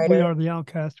Yes. Yeah. We outsider. are the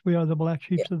outcast. We are the black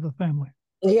Yeah. sheeps of the family.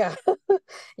 Yeah.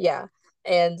 Yeah.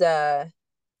 And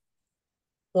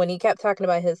when he kept talking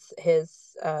about his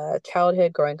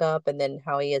childhood growing up and then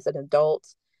how he is an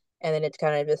adult, and then it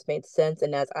kind of just made sense.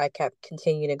 And as I kept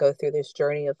continuing to go through this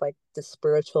journey of like the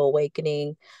spiritual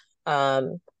awakening,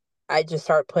 um I just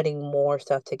start putting more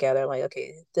stuff together, like,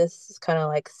 okay, this is kind of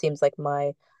like seems like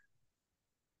my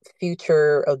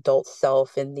future adult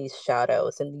self in these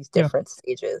shadows in these Yeah. different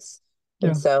stages. And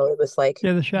Yeah. so it was like,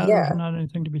 Yeah. The shadows are yeah, not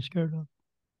anything to be scared of.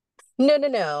 no, no,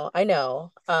 no, I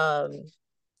know.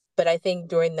 But I think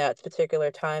during that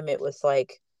particular time, it was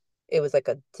like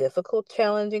a difficult,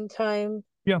 challenging time.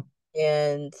 Yeah.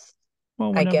 And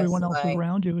Well, I when guess everyone else my,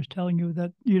 around you is telling you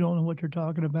that you don't know what you're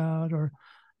talking about, or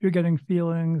you're getting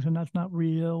feelings and that's not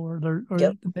real, or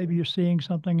yep, maybe you're seeing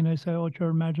something and they say, "Oh, it's your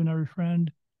imaginary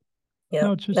friend." yep,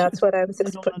 No, it's just that's what I was they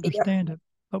don't yeah, understand it.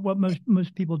 But what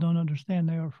most people don't understand,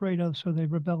 they are afraid of, so they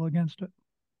rebel against it,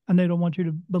 and they don't want you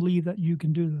to believe that you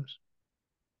can do this.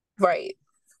 right,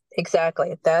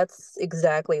 exactly. That's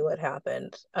exactly what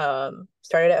happened.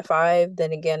 Started at 5,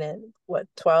 then again at what,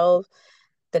 12,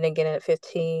 then again at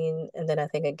 15, and then I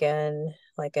think again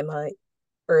like in my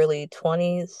early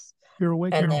 20s, Your and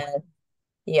awakening, then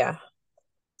yeah.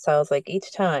 So I was like,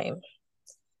 each time,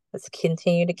 let's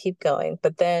continue to keep going.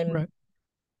 But then right?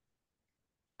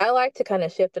 I like to kind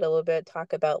of shift it a little bit,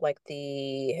 talk about like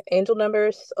the angel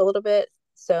numbers a little bit.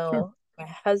 Sure. So my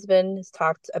husband has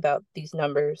talked about these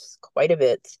numbers quite a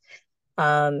bit.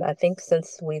 I think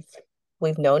since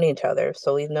we've known each other.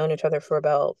 So we've known each other for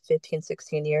about 15,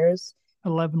 16 years.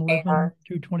 1111, And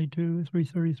 222,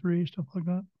 333, stuff like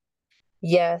that.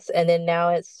 yes, and then now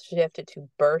it's shifted to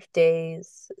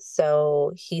birthdays.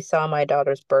 So he saw my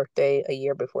daughter's birthday a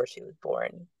year before she was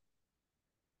born.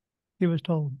 He was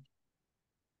told.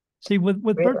 See, with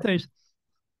Really? birthdays,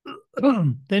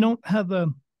 they don't have a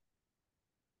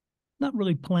not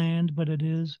really planned, but it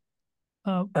is.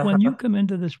 When you Uh-huh. come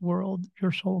into this world,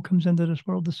 your soul comes into this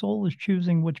world. The soul is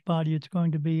choosing which body it's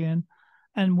going to be in,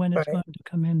 and when it's Right. going to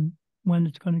come in, when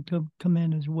it's going to come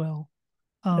in as well.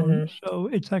 Hmm. So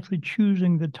it's actually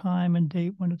choosing the time and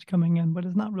date when it's coming in, but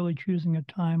it's not really choosing a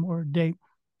time or a date.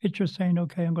 It's just saying,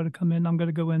 okay, I'm going to come in, I'm going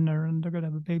to go in there, and they're going to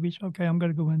have a baby. So, okay, I'm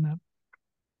going to go in there.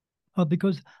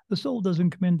 Because the soul doesn't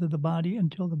come into the body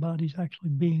until the body's actually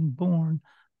being born,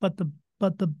 but the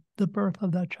birth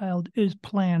of that child is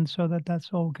planned so that that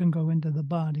soul can go into the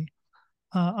body.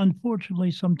 Unfortunately,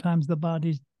 sometimes the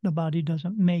body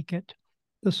doesn't make it.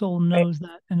 The soul Right. knows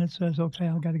that, and it says, "Okay,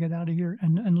 I got to get out of here,"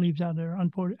 and leaves out there.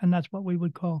 And that's what we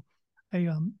would call a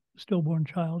stillborn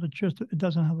child. It's just it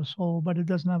doesn't have a soul, but it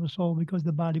doesn't have a soul because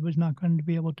the body was not going to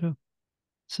be able to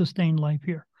sustain life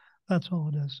here. That's all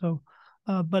it is. So,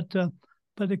 uh, but uh,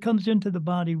 but it comes into the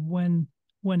body when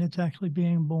it's actually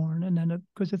being born, and then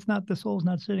because it's not the soul's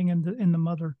not sitting in the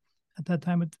mother at that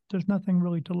time. There's nothing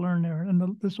really to learn there, and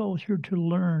the soul is here to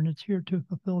learn. It's here to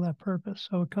fulfill that purpose.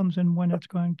 So it comes in when it's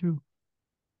going to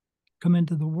come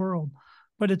into the world,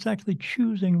 but it's actually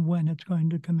choosing when it's going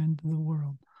to come into the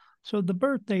world. So the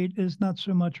birth date is not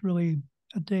so much really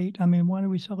a date. I mean, why do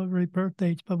we celebrate birth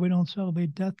dates, but we don't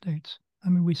celebrate death dates? I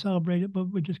mean, we celebrate it,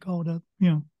 but we just call it a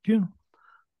funeral.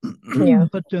 Yeah.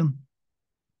 But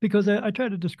because I try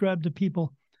to describe to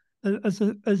people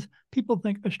as people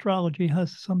think astrology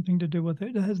has something to do with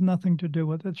it. It has nothing to do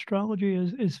with it. Astrology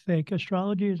is fake.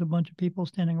 Astrology is a bunch of people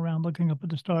standing around looking up at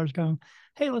the stars, going,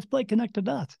 "Hey, let's play connect the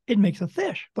dots." It makes a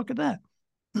fish. Look at that.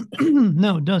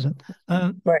 No, it doesn't.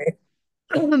 Right.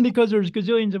 Because there's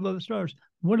gazillions of other stars.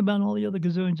 What about all the other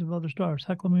gazillions of other stars?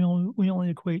 How come we only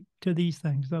equate to these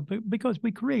things? Because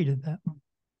we created that. Hmm.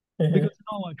 Because in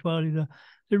all actuality, the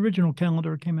original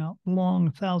calendar came out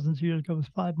long thousands of years ago. It was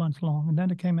 5 months long, and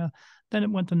then it came out. Then it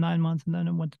went to 9 months, and then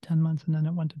it went to 10 months, and then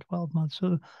it went to 12 months.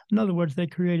 So, in other words, they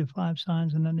created 5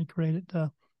 signs, and then they created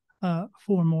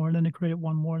four more, and then they created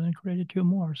one more, and then created two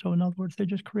more. So, in other words, they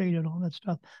just created all that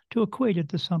stuff to equate it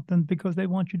to something because they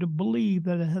want you to believe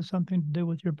that it has something to do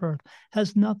with your birth. It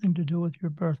has nothing to do with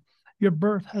your birth. Your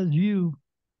birth has you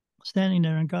standing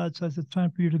there and God says it's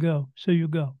time for you to go. So you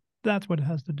go. That's what it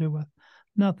has to do with.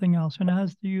 Nothing else. And it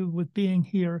has to do with being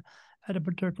here at a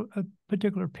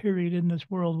particular period in this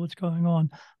world, what's going on,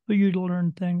 for you to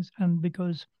learn things. And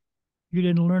because you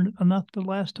didn't learn enough the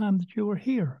last time that you were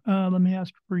here. Let me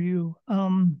ask for you.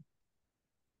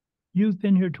 You've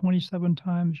been here 27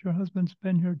 times. Your husband's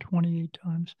been here 28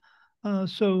 times.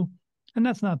 So, and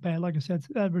that's not bad. Like I said,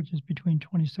 it averages between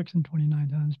 26 and 29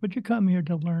 times. But you come here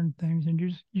to learn things, and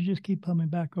you just keep coming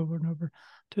back over and over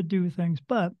to do things.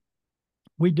 But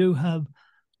we do have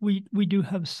we do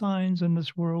have signs in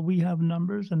this world. We have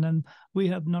numbers, and then we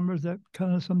have numbers that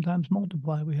kind of sometimes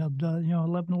multiply. We have 11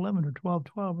 11 or 12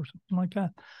 12 or something like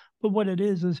that. But what it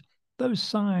is those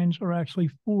signs are actually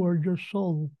for your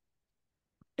soul,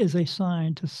 is a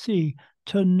sign to see,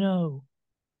 to know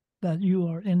that you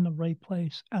are in the right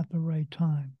place at the right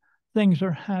time. Things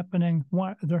are happening.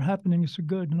 Why they're happening so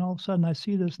good, and all of a sudden I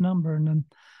see this number, and then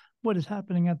what is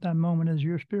happening at that moment is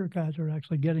your spirit guides are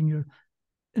actually getting your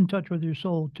in touch with your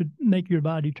soul to make your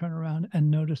body turn around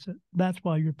and notice it. That's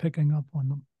why you're picking up on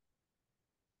them.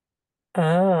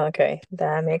 Oh, okay.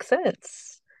 That makes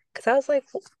sense. Because I was like,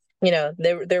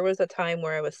 there was a time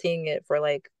where I was seeing it for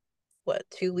like what,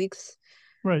 2 weeks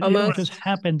Right. You don't just almost.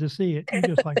 happen to see it. You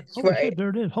just like, holy Right. shit, there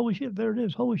it is. Holy shit, there it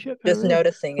is. Holy shit, Just there it is.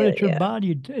 noticing But it. it's your Yeah.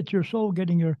 body, it's your soul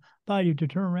getting your body to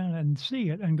turn around and see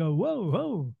it and go, whoa,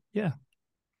 whoa. Yeah.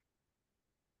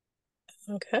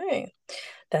 Okay.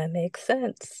 That makes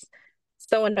sense.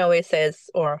 Someone always says,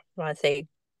 or when I say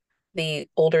the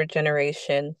older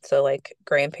generation, so like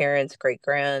grandparents, great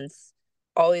grands,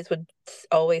 always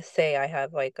say I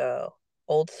have like a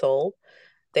old soul.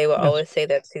 They will Yes. always say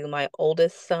that to my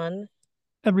oldest son,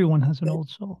 Everyone has an who old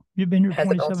soul. You've been here has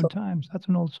an old 27 soul. times. That's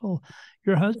an old soul.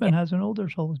 Your Yeah. husband has an older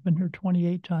soul, has been here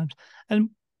 28 times. And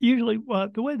usually,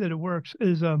 the way that it works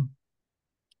is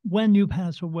when you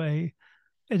pass away,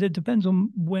 it depends on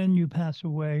when you pass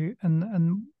away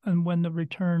and when the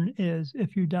return is.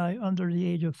 If you die under the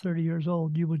age of 30 years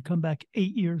old, you would come back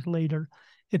 8 years later.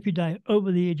 If you die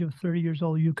over the age of 30 years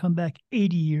old, you come back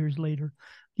 80 years later.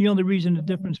 The only reason the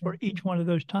difference for each one of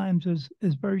those times is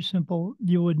very simple.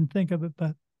 You wouldn't think of it,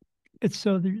 but it's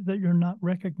so that you're not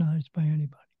recognized by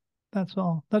anybody. That's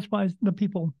all. That's why the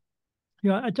people,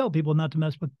 I tell people not to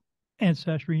mess with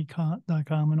ancestry.com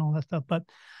and all that stuff, but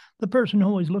the person who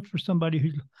always looks for somebody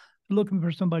who's looking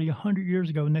for somebody 100 years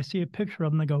ago and they see a picture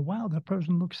of them, they go, wow, that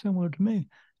person looks similar to me.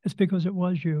 It's because it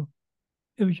was you.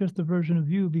 It was just a version of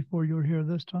you before you were here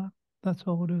this time. That's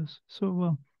all it is.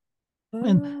 So,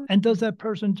 and Mm. and does that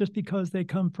person, just because they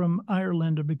come from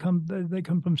Ireland or they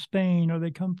come from Spain or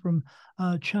they come from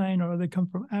China or they come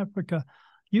from Africa,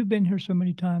 you've been here so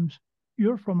many times,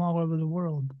 you're from all over the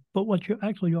world. But what you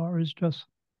actually are is just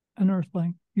an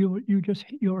earthling.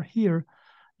 You're here.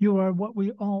 You are what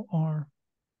we all are,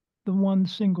 the one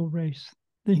single race,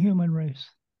 the human race.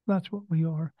 That's what we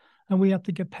are. And we have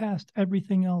to get past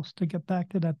everything else to get back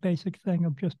to that basic thing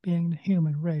of just being the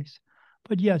human race.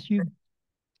 But yes,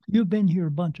 you've been here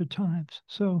a bunch of times.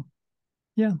 So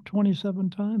yeah, 27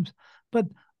 times. But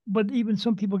even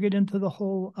some people get into the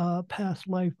whole past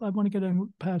life. I want to get into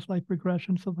past life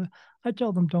regression. So I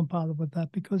tell them don't bother with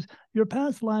that, because your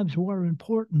past lives were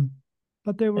important,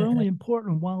 but they were Mhm. only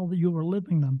important while you were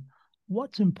living them.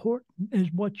 What's important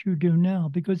is what you do now,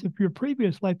 because if your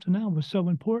previous life to now was so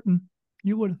important,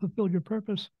 you would have fulfilled your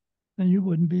purpose and you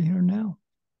wouldn't be here now.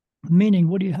 Meaning,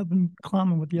 what do you have in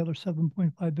common with the other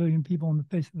 7.5 billion people on the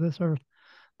face of this earth?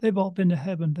 They've all been to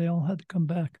heaven. They all had to come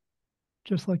back,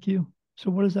 just like you. So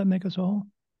what does that make us all?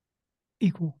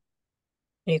 Equal.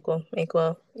 Equal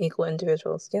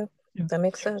individuals. Yeah, Yeah. that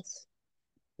makes sense.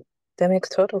 That makes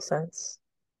total sense.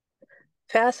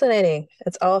 Fascinating.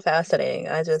 It's all fascinating.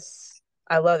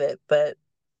 I love it. But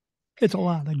It's a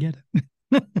lot. I get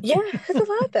yeah, it's a it.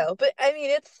 lot though. But I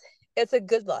mean, it's a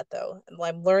good lot though.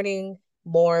 I'm learning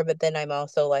more, but then I'm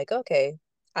also like, okay,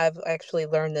 I've actually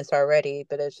learned this already,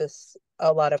 but it's just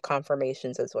a lot of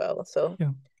confirmations as well. So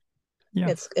Yeah. Yeah.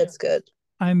 it's good.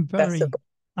 I'm Best of very,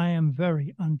 I am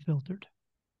very unfiltered.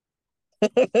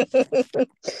 I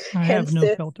have hence no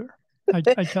the filter. I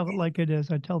tell it like it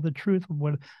is. I tell the truth of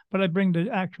what, but I bring the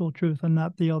actual truth and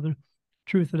not the other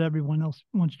truth that everyone else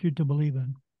wants you to believe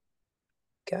in.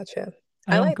 gotcha.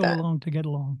 I I don't like go that. along to get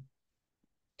along.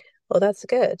 Well, that's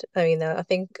good. I mean, I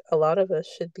think a lot of us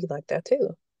should be like that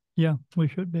too. Yeah, we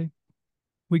should be.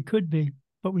 We could be,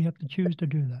 but we have to choose to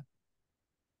do that.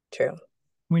 True.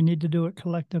 We need to do it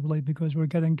collectively, because we're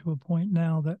getting to a point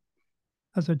now that,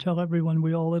 as I tell everyone,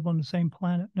 we all live on the same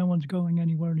planet. No one's going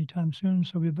anywhere anytime soon.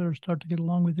 So we better start to get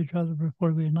along with each other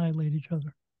before we annihilate each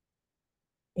other.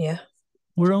 Yeah.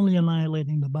 We're only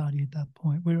annihilating the body at that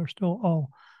point. We are still all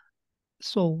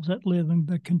souls that live and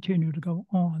that continue to go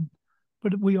on.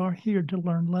 But we are here to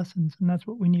learn lessons, and that's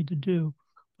what we need to do.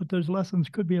 But those lessons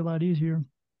could be a lot easier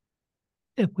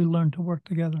if we learn to work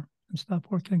together and stop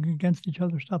working against each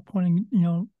other, stop pointing,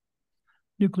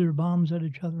 nuclear bombs at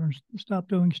each other, and stop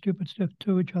doing stupid stuff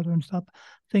to each other, and stop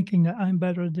thinking that I'm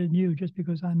better than you just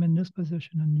because I'm in this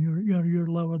position and you're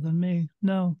lower than me.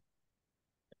 No,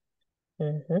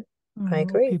 Hmm. I we're all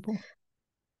agree. people.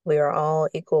 We are all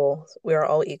equals. We are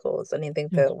all equals. And I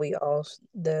think Yes. that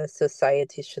the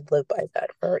society should live by that.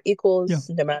 We're Yeah. equals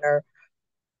no matter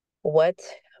what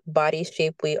body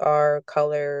shape we are,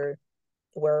 color,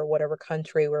 whatever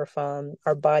country we're from,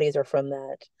 our bodies are from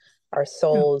that. Our Yeah.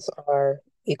 souls are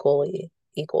equally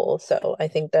equal. So I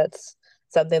think that's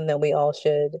something that we all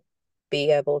should be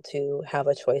able to have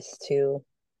a choice to.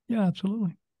 Yeah.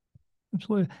 Absolutely.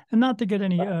 Absolutely. And not to get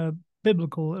any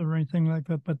biblical or anything like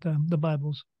that, but the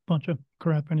Bible's a bunch of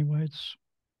crap anyway. It's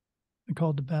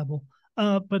called the Bible.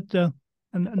 But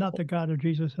and not that God or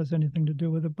Jesus has anything to do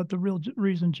with it, but the real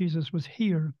reason Jesus was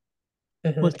here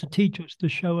was Hmm. to teach us, to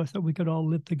show us that we could all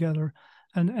live together.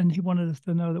 And he wanted us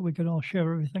to know that we could all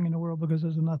share everything in the world because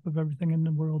there's enough of everything in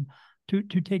the world to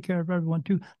take care of everyone,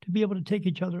 to be able to take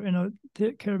each other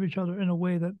take care of each other in a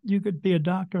way that you could be a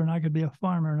doctor and I could be a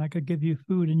farmer and I could give you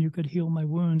food and you could heal my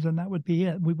wounds and that would be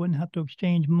it. We wouldn't have to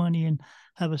exchange money and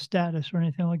have a status or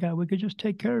anything like that. We could just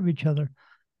take care of each other.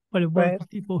 But it Right.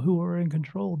 worked. People who are in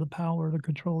control, the power, the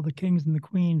control, the kings and the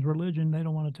queens, religion, they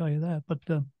don't want to tell you that. But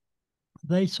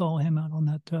they saw him out on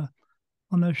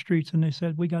those streets and they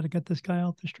said, we got to get this guy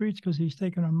off the streets because he's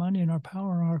taking our money and our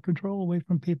power and our control away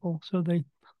from people. So they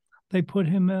put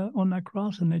him on that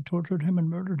cross and they tortured him and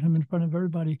murdered him in front of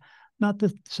everybody. Not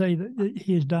to say that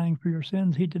he is dying for your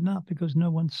sins. He did not, because no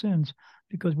one sins,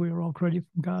 because we are all created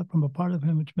from God, from a part of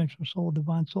him, which makes our soul a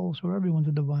divine soul. So everyone's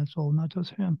a divine soul, not just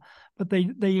him. But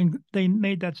they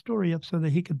made that story up so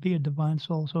that he could be a divine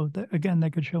soul. So that, again,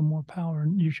 they could show more power,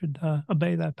 and you should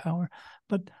obey that power.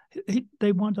 But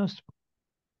they want us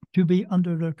to be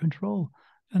under their control.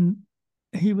 And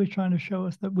he was trying to show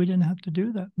us that we didn't have to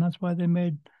do that. And that's why they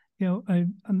made,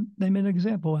 they made an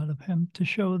example out of him to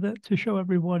show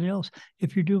everybody else,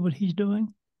 if you do what he's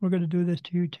doing, we're going to do this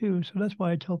to you too. So that's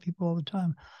why I tell people all the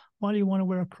time, why do you want to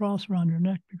wear a cross around your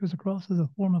neck? Because the cross is a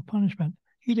form of punishment.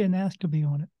 He didn't ask to be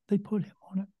on it. They put him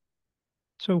on it.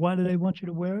 So why do they want you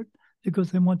to wear it?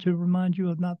 Because they want to remind you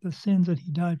of not the sins that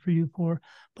he died for you for,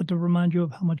 but to remind you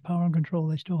of how much power and control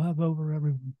they still have over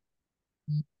everyone.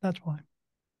 That's why.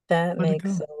 That Let it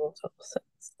makes go. total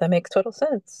sense. That makes total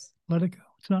sense. Let it go.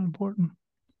 It's not important.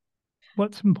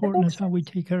 What's That important is makes how we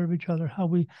sense. take care of each other.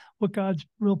 What God's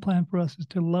real plan for us is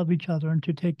to love each other and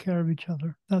to take care of each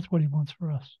other. That's what He wants for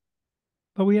us.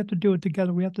 But we have to do it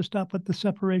together. We have to stop with the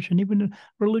separation. Even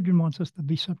religion wants us to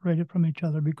be separated from each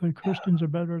other because Christians are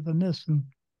better than this and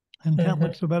Hmm.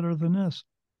 Catholics are better than this.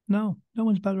 No, no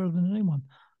one's better than anyone.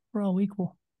 We're all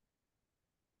equal.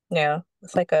 Yeah,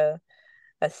 it's like a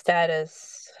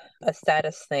status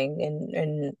thing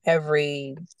in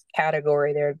every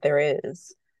category there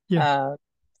is. Yeah, Uh,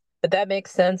 but that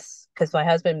makes sense because my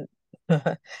husband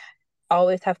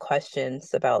always have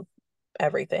questions about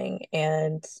everything.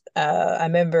 And I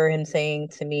remember him saying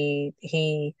to me,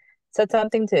 he said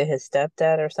something to his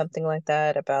stepdad or something like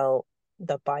that about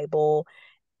the Bible.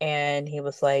 And he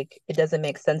was like, it doesn't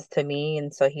make sense to me.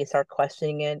 And so he started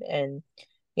questioning it. And,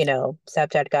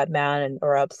 stepdad got mad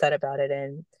or upset about it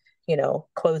and,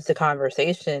 closed the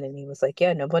conversation. And he was like,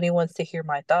 yeah, nobody wants to hear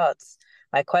my thoughts,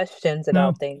 my questions no,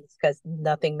 about things because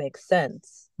nothing makes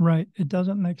sense. right. It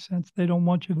doesn't make sense. They don't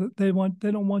want you to. They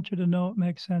don't want you to know it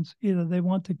makes sense either. They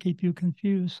want to keep you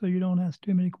confused so you don't ask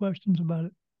too many questions about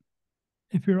it.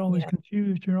 If you're always Yeah.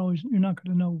 confused, you're not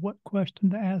going to know what question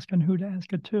to ask and who to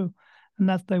ask it to. And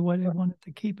that's the way they wanted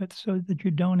to keep it, so that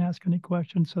you don't ask any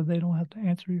questions so they don't have to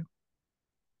answer you.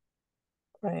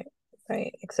 Right.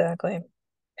 Right. Exactly.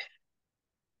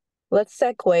 Let's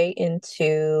segue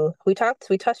into we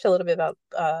touched a little bit about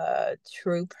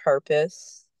true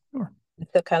purpose. Sure.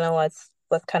 So kind of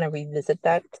let's kind of revisit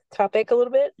that topic a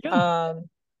little bit. Yeah.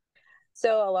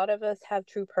 So a lot of us have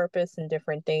true purpose in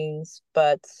different things,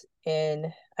 but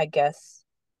in I guess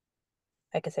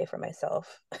I could say for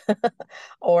myself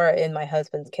or in my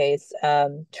husband's case,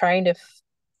 trying to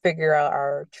figure out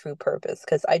our true purpose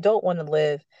because I don't want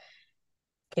to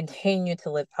continue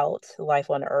to live out life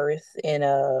on earth in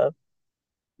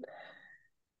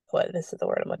what this is the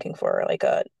word I'm looking for, like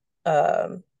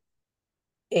um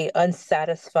a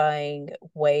unsatisfying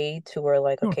way to where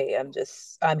like, Sure. okay,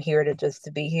 I'm here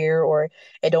to be here or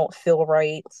it don't feel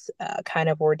right, kind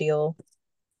of ordeal.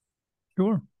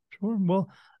 Sure, sure. Well,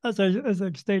 as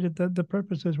I stated, the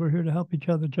purpose is we're here to help each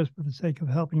other just for the sake of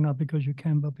helping, not because you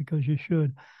can, but because you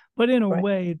should. But in a Right.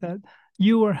 way that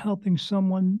you are helping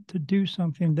someone to do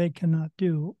something they cannot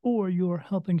do, or you are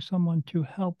helping someone to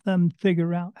help them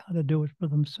figure out how to do it for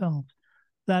themselves.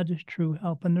 That is true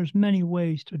help, and there's many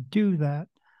ways to do that.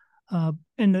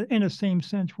 In the same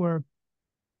sense where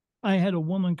I had a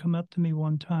woman come up to me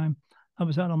one time. I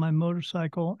was out on my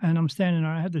motorcycle and I'm standing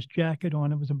there. I had this jacket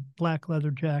on. It was a black leather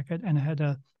jacket and it had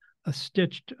a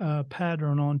stitched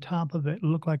pattern on top of it. It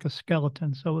looked like a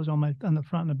skeleton. So it was on the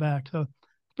front and the back. So it's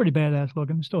pretty badass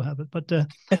looking. I still have it.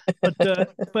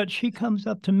 But she comes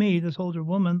up to me, this older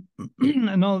woman,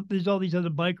 and all these other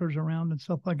bikers around and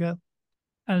stuff like that.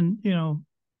 And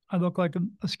I look like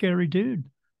a scary dude.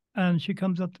 And she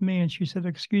comes up to me and she said,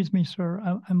 "Excuse me, sir,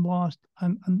 I'm lost.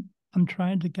 I'm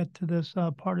trying to get to this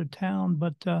part of town,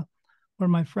 but where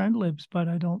my friend lives, but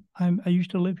I don't. I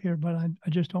used to live here, but I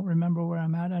just don't remember where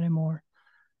I'm at anymore."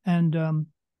 And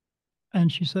and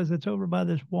she says it's over by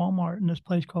this Walmart in this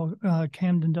place called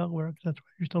Camden, Delaware, 'cause that's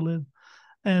where I used to live.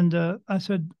 And I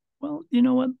said, "Well, you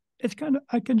know what? It's kind of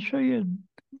I can show you,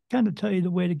 kind of tell you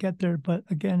the way to get there, but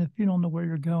again, if you don't know where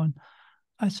you're going,"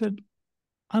 I said,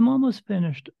 "I'm almost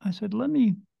finished." I said, "Let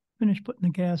me finish putting the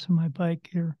gas in my bike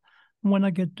here. And when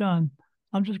I get done,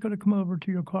 I'm just going to come over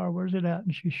to your car. Where's it at?"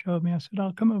 And she showed me. I said,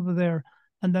 "I'll come over there.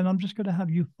 And then I'm just going to have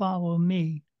you follow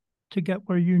me to get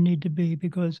where you need to be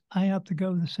because I have to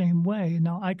go the same way.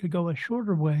 Now, I could go a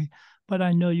shorter way, but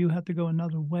I know you have to go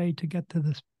another way to get to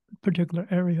this particular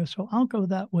area. So I'll go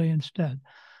that way instead."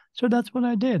 So that's what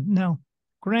I did. Now,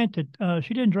 granted,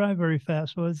 she didn't drive very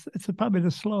fast, so it's probably the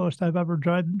slowest I've ever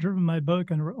driven my bike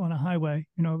on a highway.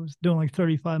 It was doing like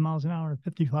 35 miles an hour,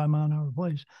 55-mile-an-hour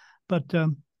place. But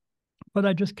but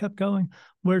I just kept going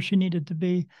where she needed to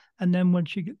be, and then when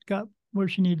she got where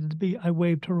she needed to be, I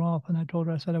waved her off, and I told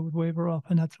her I said I would wave her off,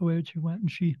 and that's the way she went, and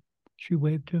she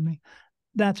waved to me.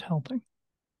 That's helping.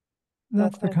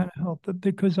 That's the Okay. kind of help that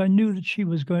because I knew that she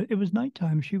was going. It was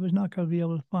nighttime. She was not going to be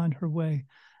able to find her way,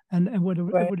 and it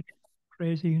Right. would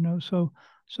crazy. So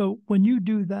when you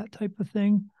do that type of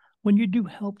thing, when you do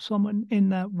help someone in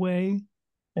that way,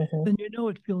 Hmm. then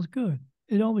it feels good.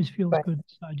 It always feels Right. good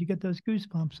inside. You get those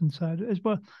goosebumps inside, as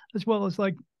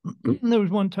like there was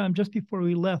one time just before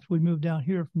we left, we moved down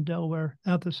here from Delaware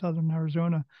out to southern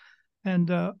Arizona,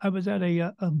 and I was at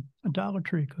a Dollar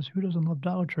Tree because who doesn't love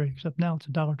Dollar Tree? Except now it's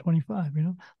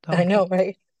 $1.25. I Dollar know, twenty,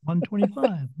 right?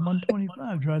 125,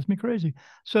 125 drives me crazy.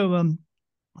 So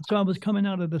I was coming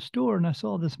out of the store and I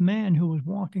saw this man who was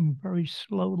walking very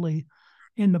slowly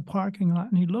in the parking lot,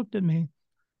 and he looked at me,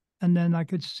 and then I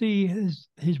could see his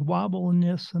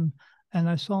wobbliness, and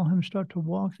I saw him start to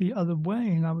walk the other way,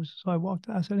 and I walked.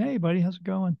 I said, "Hey, buddy, how's it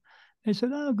going?" He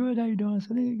said, "Oh, good. How you doing?" I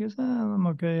said, "Hey," he goes, "Oh, I'm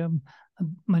okay.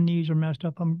 My knees are messed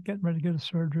up. I'm getting ready to get a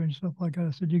surgery and stuff like that."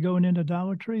 I said, "You going into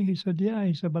Dollar Tree?" He said, "Yeah."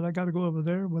 He said, "But I got to go over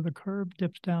there where the curb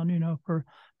dips down, for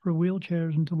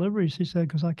wheelchairs and deliveries." He said,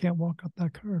 "Because I can't walk up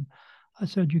that curb." I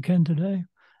said, "You can today."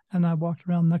 And I walked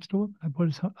around next to him.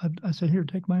 I said, "Here,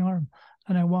 take my arm."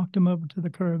 And I walked him over to the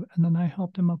curb, and then I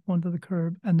helped him up onto the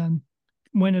curb, and then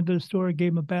went into the store,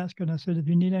 gave him a basket, and I said, "If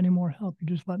you need any more help, you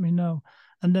just let me know."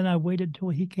 And then I waited till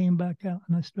he came back out,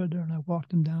 and I stood there and I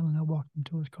walked him down and I walked him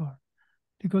to his car.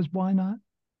 Because why not?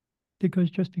 Because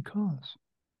just because.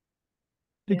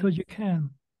 Yeah. Because you can.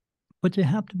 But you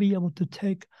have to be able to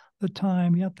take the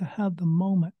time, you have to have the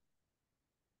moment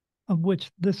of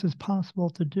which this is possible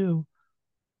to do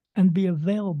and be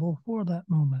available for that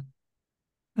moment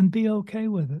and be okay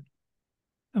with it.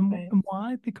 Right. And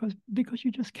why? Because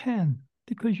you just can,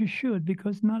 because you should,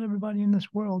 because not everybody in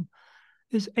this world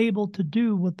is able to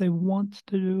do what they want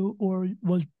to do or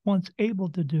was once able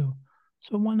to do.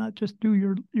 So why not just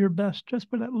do your best just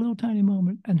for that little tiny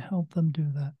moment and help them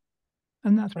do that?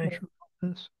 And that's what Right. true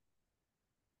love is.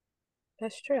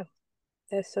 That's true.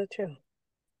 That's so true.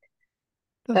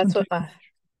 Doesn't That's what take my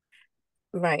much.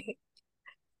 right.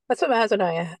 That's what my husband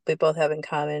and we both have in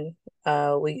common.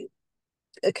 We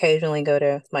occasionally go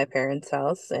to my parents'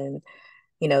 house, and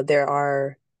there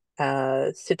are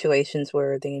situations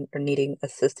where they are needing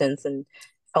assistance and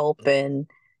help, and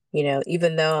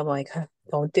even though I'm like, "Huh,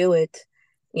 don't do it,"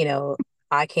 you know,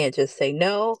 I can't just say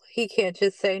no. He can't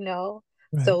just say no.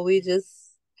 Right. So we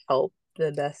just help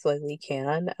the best way we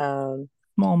can. Small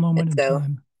And moment in so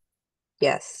time.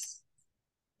 yes,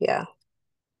 yeah.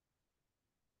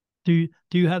 Do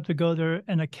you have to go there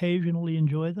and occasionally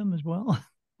enjoy them as well?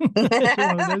 It's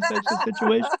one of those types of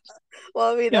situations.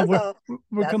 Well, I mean, Yeah,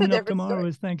 we're that's a coming up different tomorrow story.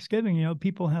 is Thanksgiving.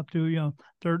 People have to,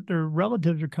 their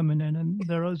relatives are coming in, and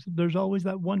there's always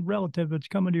that one relative that's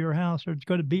coming to your house or it's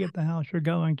going to be at the house you're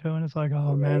going to, and it's like,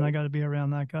 oh man, I Right. got to be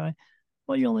around that guy.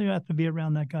 Well, you only have to be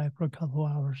around that guy for a couple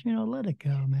hours. Let it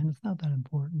go, man. It's not that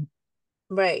important.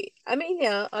 Right. I mean,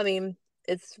 yeah, I mean,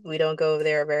 it's we don't go over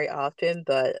there very often,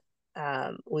 but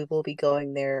we will be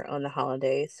going there on the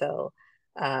holiday. So,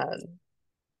 um,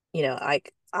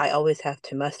 I always have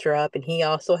to muster up and he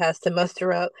also has to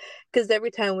muster up because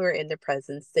every time we're in the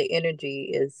presence, the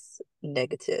energy is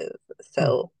negative.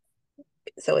 Yeah,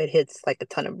 So it hits like a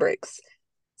ton of bricks.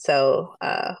 So,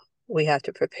 we have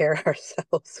to prepare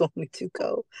ourselves when we do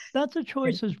well, go. that's a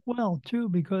choice as well too,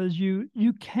 because you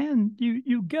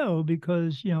go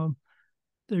because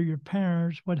they're your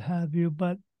parents, what have you.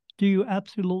 But do you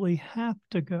absolutely have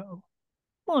to go?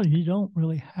 Well, you don't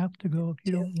really have to go if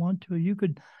you Too. don't want to. You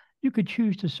could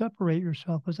choose to separate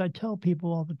yourself. As I tell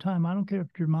people all the time, I don't care if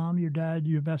it's your mom, your dad,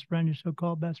 your best friend, your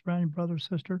so-called best friend, your brother,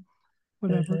 sister,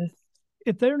 whatever. Hmm.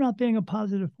 If they're not being a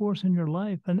positive force in your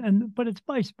life, and but it's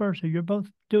vice versa. You're both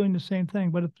doing the same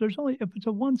thing. But if it's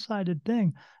a one-sided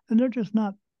thing, and they're just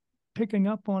not picking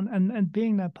up on and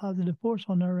being that positive force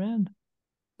on their end,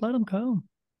 let them go.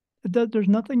 There's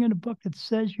nothing in the book that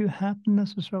says you have to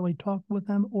necessarily talk with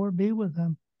them or be with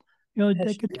them. They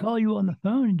That's could true. call you on the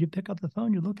phone and you pick up the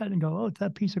phone, you look at it and go, oh, it's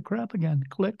that piece of crap again.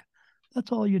 Click.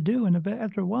 That's all you do. And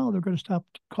after a while, they're going to stop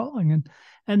calling.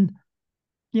 And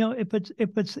if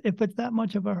it's that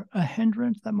much of a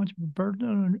hindrance, that much of a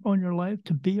burden on your life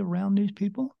to be around these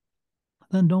people,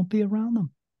 then don't be around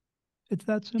them. It's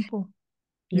that simple.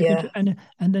 You can, Yeah.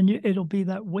 and then it'll be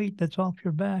that weight that's off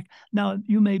your back. Now,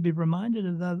 you may be reminded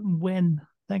of that when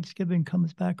Thanksgiving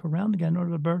comes back around again, or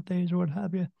the birthdays, or what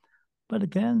have you. But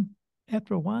again,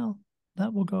 after a while,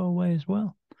 that will go away as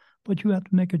well. But you have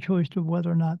to make a choice to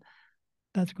whether or not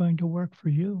that's going to work for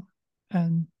you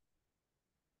and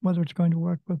whether it's going to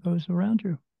work with those around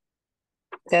you.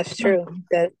 That's No, true.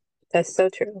 That's so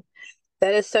true.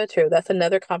 That is so true. That's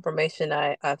another confirmation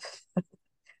I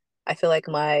feel like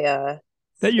my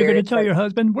that you're going to spirits tell have your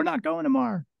husband, we're not going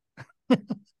tomorrow.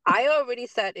 I already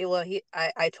said it well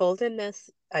I told him this.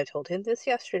 I told him this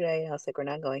yesterday. I was like, we're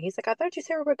not going. He's like, I thought you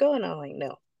said we were going. I'm like,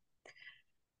 no,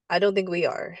 I don't think we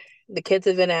are. The kids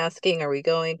have been asking, are we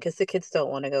going? Because the kids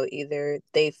don't want to go either.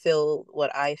 They feel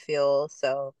what I feel.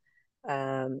 So,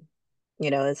 um,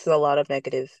 it's a lot of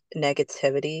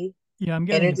negativity Yeah, I'm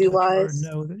getting a energy text or a wise.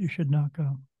 no that you should not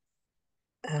go.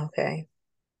 Okay.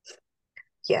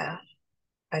 Yeah,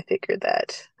 I figured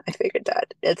that. I figured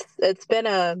that. It's been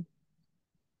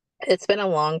a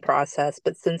long process,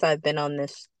 but since I've been on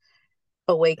this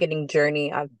awakening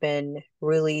journey, I've been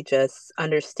really just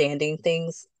understanding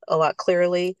things a lot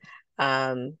clearly,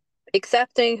 um,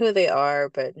 accepting who they are,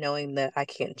 but knowing that I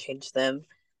can't change them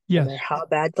no matter Yes, how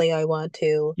badly I want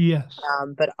to, yes,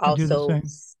 but I do the also same.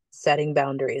 setting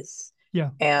boundaries. Yeah,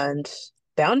 And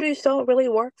boundaries don't really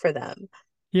work for them.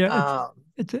 yeah, Um,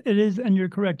 it is, and you're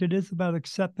correct. It is about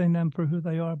accepting them for who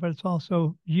they are, but it's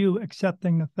also you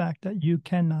accepting the fact that you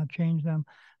cannot change them.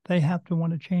 They have to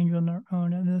want to change on their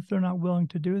own, and if they're not willing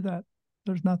to do that,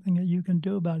 there's nothing that you can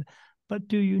do about it. But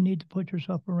do you need to put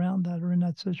yourself around that or in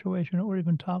that situation or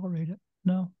even tolerate it?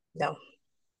 No, no,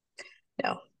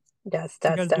 no, that's you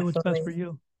got that's to do what's best for definitely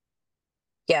you.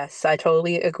 yes, I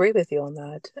totally agree with you on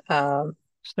that.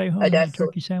 Stay I home and eat a definitely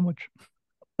turkey sandwich.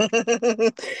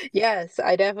 Yes,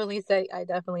 I definitely say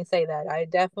that. I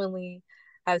definitely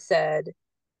have said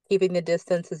keeping the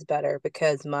distance is better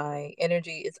because my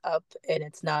energy is up and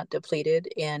it's not depleted.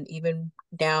 And even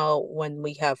now when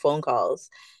we have phone calls,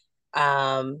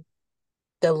 um,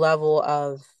 the level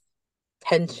of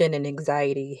tension and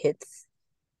anxiety hits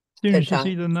As soon 10 as you see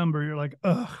times. the number, you're like,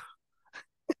 ugh,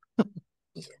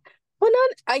 Well, not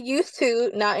I used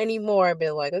to, not anymore. I'd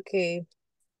be like, okay,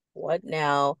 what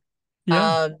now?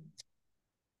 yeah, Um,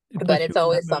 it but puts you it's in that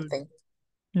always mood. something,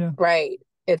 Yeah, right?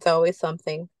 It's always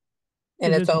something.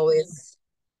 And it it's is. always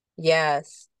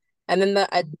yes. And then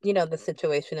the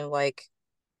situation of like,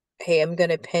 hey, I'm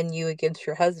gonna pin you against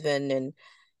your husband and,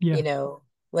 you Yes. know,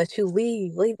 let you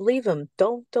leave him.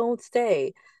 Don't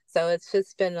stay. So it's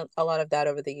just been a lot of that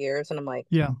over the years. And I'm like,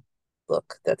 Yeah.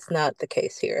 look, that's not the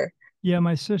case here. Yeah,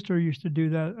 my sister used to do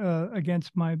that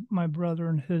against my brother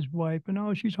and his wife, and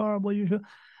oh, she's horrible. You should.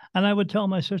 And I would tell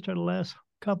my sister the last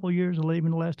couple of years, or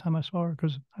even the last time I saw her,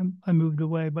 because I moved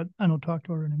away, but I don't talk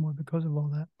to her anymore because of all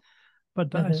that.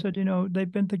 But I Hmm. said,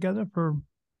 they've been together for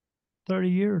 30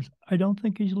 years. I don't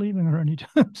think he's leaving her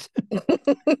anytime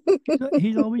soon.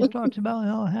 He always talks about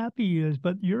how happy he is,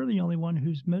 but you're the only one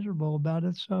who's miserable about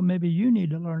it. So maybe you need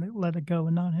to learn it, let it go,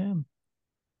 and not him.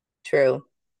 True.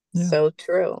 Yeah. So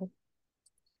true.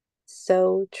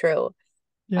 So true.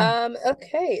 Yeah.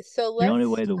 Okay, so The only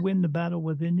let's way to win the battle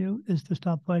within you is to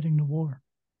stop fighting the war.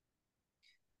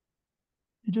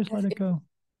 You just let that's it go.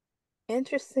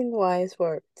 interesting wise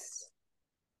words.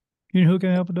 You know who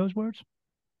can help with those words?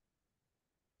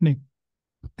 Me.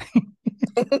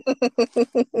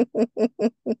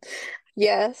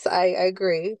 Yes, I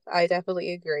agree. I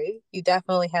definitely agree. You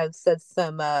definitely have said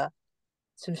some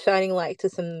shining light to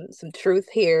some truth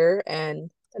here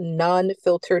and a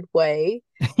non-filtered way,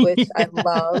 which I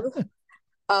love.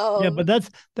 Yeah, but Um,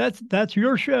 that's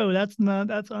your show. That's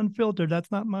unfiltered. That's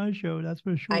not my show. That's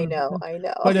for I sure. know, I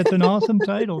know. But it's an awesome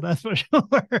title. That's for sure.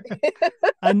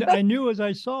 I knew as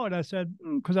I saw it, I said,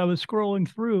 because I was scrolling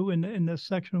through in this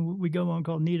section we go on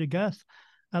called Need a Guest.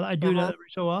 And I do that Uh-huh. every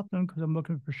so often because I'm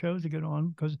looking for shows to get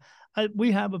on. Because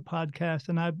we have a podcast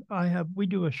and we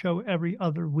do a show every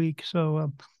other week.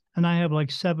 So and I have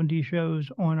like 70 shows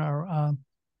on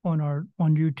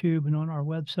YouTube and on our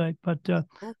website.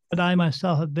 But I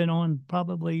myself have been on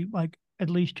probably like at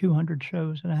least 200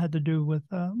 shows, and it had to do with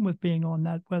being on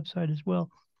that website as well.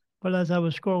 But as I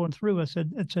was scrolling through, it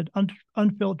said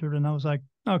unfiltered, and I was like,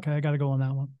 okay, I got to go on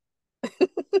that one.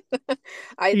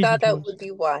 I Easy thought that choice. would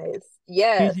be wise.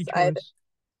 Yes, Easy I choice.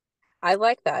 I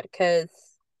like that because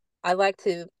I like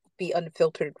to be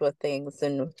unfiltered with things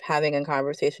and having a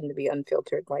conversation to be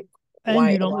unfiltered. Like,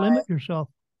 And you don't why limit yourself.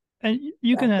 And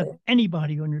you can have exactly?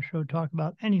 anybody on your show talk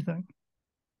about anything.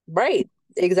 Right,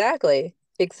 exactly,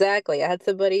 exactly. I had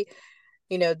somebody,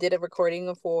 did a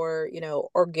recording for,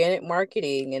 organic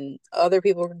marketing and other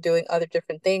people were doing other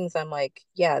different things. I'm like,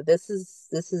 yeah, this is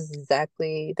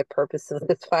exactly the purpose of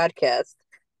this podcast.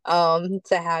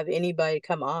 To have anybody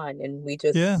come on and we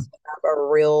Yeah. just have a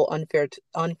real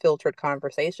unfiltered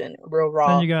conversation, real Then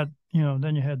raw.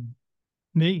 then you had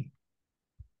me.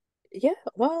 Yeah,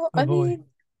 well, Oh I boy. mean,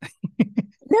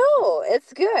 no,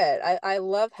 it's good. I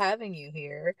love having you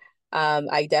here.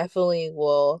 I definitely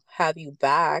will have you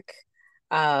back.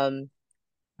 Um,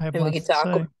 I have and we lots could to talk.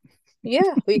 say.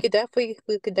 Yeah, we could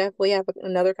definitely have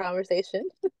another conversation.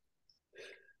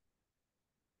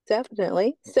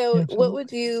 Definitely. So,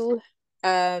 Absolutely.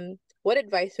 what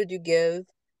advice would you give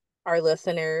our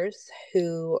listeners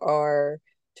who are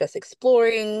just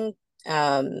exploring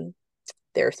um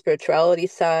their spirituality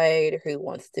side, who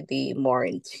wants to be more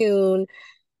in tune?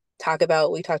 We talked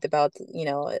about,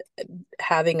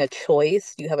 having a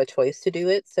choice. You have a choice to do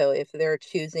it. So if they're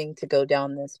choosing to go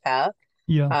down this path,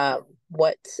 Yeah.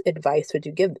 what advice would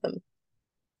you give them?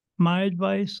 My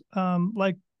advice,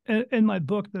 like in my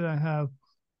book that I have,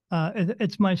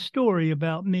 it's my story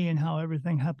about me and how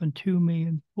everything happened to me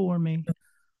and for me.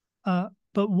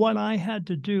 But what I had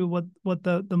to do,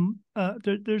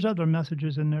 there's other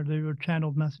messages in there. They were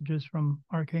channeled messages from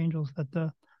archangels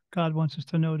that God wants us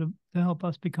to know to help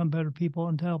us become better people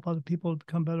and to help other people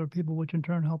become better people, which in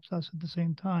turn helps us at the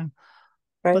same time.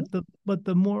 Right? But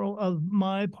the moral of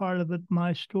my part of it,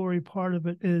 my story part of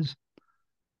it is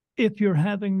if you're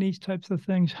having these types of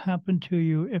things happen to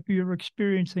you, if you're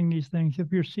experiencing these things, if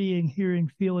you're seeing,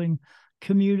 hearing, feeling,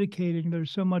 communicating,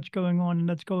 there's so much going on and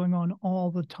that's going on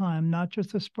all the time, not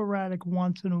just a sporadic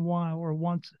once in a while or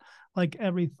once like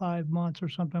every 5 months or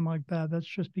something like that. That's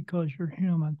just because you're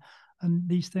human. And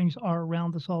these things are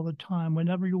around us all the time.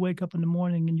 Whenever you wake up in the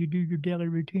morning and you do your daily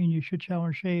routine, you should shower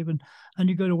and shave and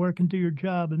you go to work and do your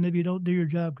job. And maybe you don't do your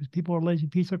job because people are lazy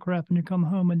piece of crap and you come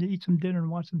home and you eat some dinner and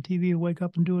watch some TV and wake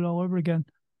up and do it all over again.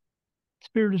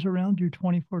 Spirit is around you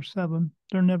 24/7.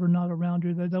 They're never not around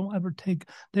you.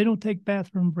 They don't take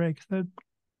bathroom breaks. But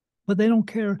they don't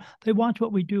care. They watch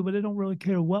what we do, but they don't really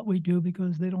care what we do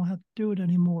because they don't have to do it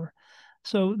anymore.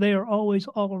 So they are always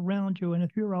all around you. And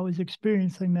if you're always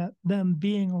experiencing them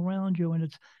being around you,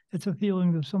 and it's a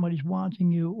feeling that somebody's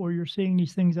watching you, or you're seeing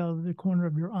these things out of the corner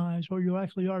of your eyes, or you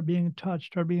actually are being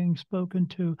touched or being spoken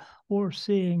to, or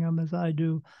seeing them as I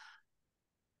do,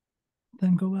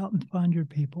 then go out and find your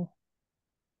people.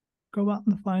 Go out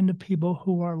and find the people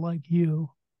who are like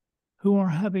you, who are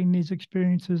having these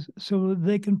experiences so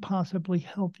they can possibly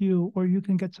help you, or you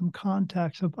can get some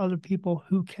contacts of other people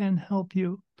who can help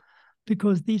you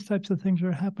because these types of things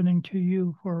are happening to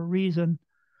you for a reason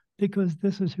because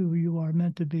this is who you are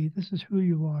meant to be. This is who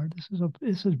you are.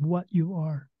 This is what you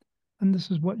are. And this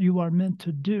is what you are meant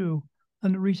to do.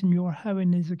 And the reason you are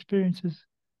having these experiences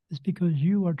is because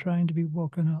you are trying to be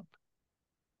woken up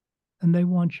and they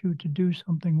want you to do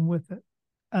something with it.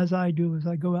 as I do, is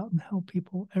I go out and help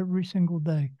people every single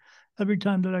day. Every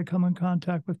time that I come in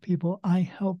contact with people, I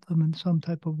help them in some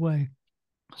type of way,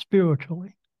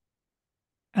 spiritually.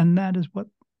 And that is what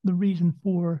the reason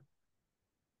for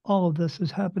all of this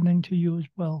is happening to you as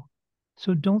well.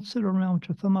 So don't sit around with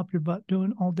your thumb up your butt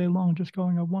doing all day long, just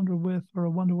going, I wonder with, or I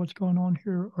wonder what's going on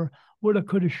here, or woulda,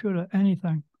 coulda, shoulda,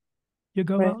 anything. You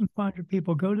go Right. out and find your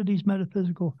people, go to these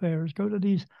metaphysical fairs, go to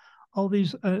these, all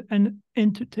these,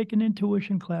 take an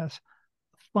intuition class,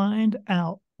 find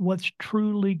out what's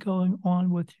truly going on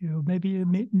with you. Maybe you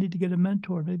need to get a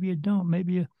mentor. Maybe you don't.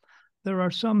 There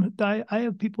are some, I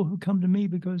have people who come to me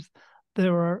because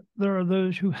there are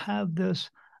those who have this,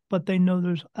 but they know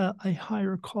there's a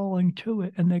higher calling to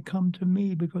it, and they come to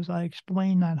me because I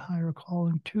explain that higher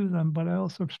calling to them. But I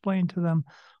also explain to them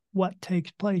what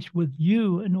takes place with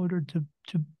you in order to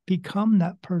become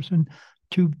that person,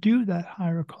 to do that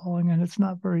higher calling. And it's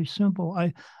not very simple.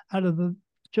 I out of the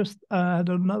just had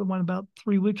another one about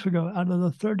 3 weeks ago. Out of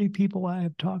the 30 people I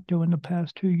have talked to in the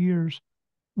past 2 years,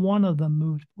 one of them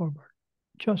moved forward,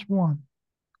 just one,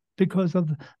 because of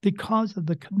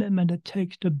the commitment it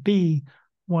takes to be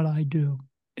what I do.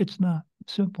 It's not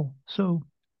simple. So,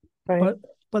 Right.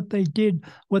 but they did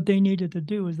what they needed to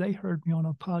do. Is they heard me on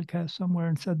a podcast somewhere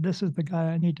and said, this is the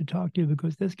guy I need to talk to,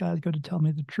 because this guy's going to tell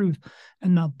me the truth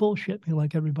and not bullshit me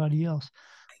like everybody else.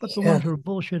 But the Yeah. ones who are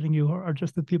bullshitting you are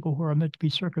just the people who are meant to be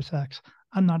circus acts.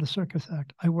 I'm not a circus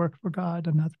act. I work for God,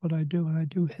 and that's what I do, and I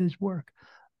do his work.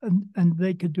 And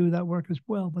they could do that work as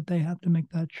well, but they have to make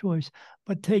that choice.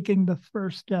 But taking the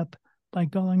first step by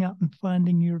going out and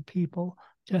finding your people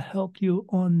to help you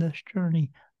on this journey,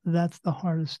 that's the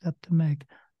hardest step to make.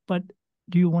 But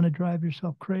do you want to drive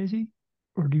yourself crazy,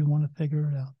 or do you want to figure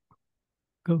it out?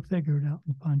 Go figure it out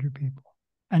and find your people.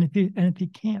 And if you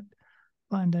can't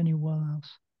find anyone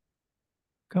else,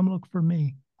 come look for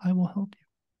me. I will help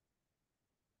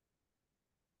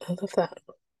I love that.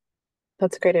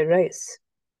 That's great advice.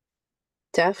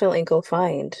 Definitely go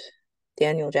find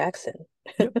Daniel Jackson.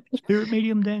 you. Yep, Spirit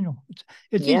Medium Daniel.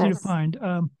 It's easy to Yes. find.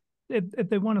 If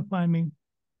they want to find me,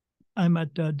 I'm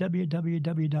at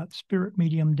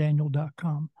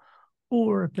www.spiritmediumdaniel.com.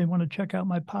 Or if they want to check out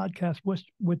my podcast,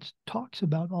 which talks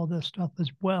about all this stuff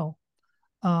as well,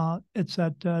 it's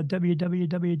at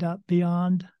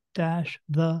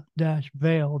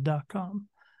www.beyond-the-veil.com.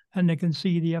 And they can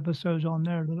see the episodes on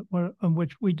there in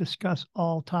which we discuss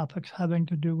all topics having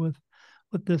to do with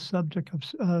this subject of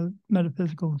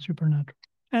metaphysical and supernatural,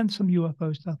 and some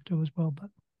UFO stuff too as well. But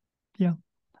yeah,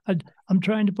 I'm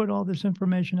trying to put all this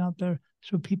information out there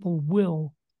so people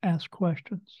will ask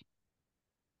questions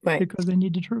Right. because they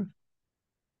need the truth.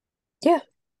 Yeah.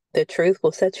 The truth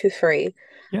will set you free.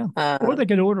 Yeah. Or they Um,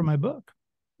 could order my book.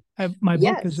 My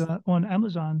book is yes. on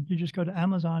Amazon. You just go to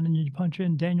Amazon and you punch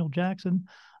in Daniel Jackson,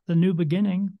 The New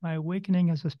Beginning, My Awakening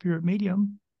as a Spirit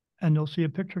Medium, and you'll see a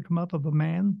picture come up of a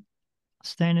man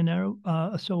standing there,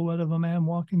 a silhouette of a man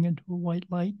walking into a white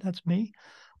light. That's me.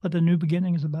 But The New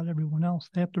Beginning is about everyone else.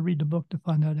 They have to read the book to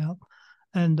find that out.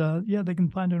 And yeah, they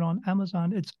can find it on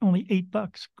Amazon. It's only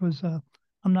 $8 because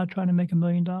I'm not trying to make $1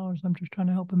 million. I'm just trying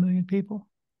to help 1 million people.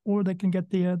 Or they can get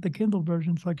the Kindle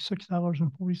version. It's like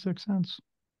 $6.46.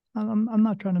 I'm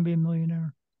not trying to be a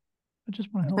millionaire. I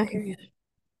just want to I help hear people. you.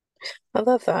 I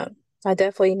love that. I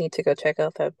definitely need to go check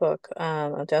out that book.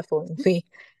 I'll definitely be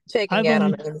checking I've it out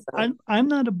on only Amazon. I'm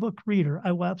not a book reader.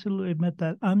 I will absolutely admit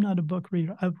that. I'm not a book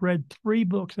reader. I've read 3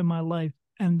 books in my life,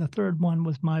 and the third one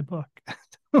was my book.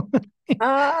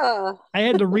 Ah, I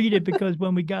had to read it because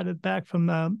when we got it back from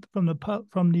the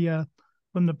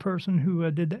person who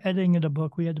did the editing of the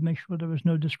book, we had to make sure there was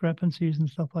no discrepancies and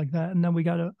stuff like that. And then we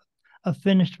got a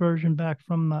finished version back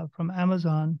from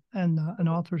Amazon and an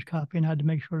author's copy, and had to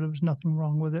make sure there was nothing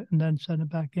wrong with it, and then send it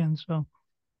back in. So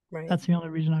right. that's the only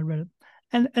reason I read it.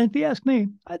 And if you ask me,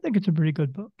 I think it's a pretty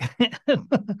good book. Okay.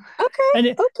 Okay. And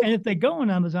if they go on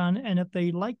Amazon and if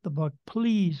they like the book,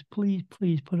 please, please,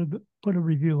 please put a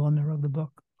review on there of the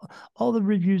book. All the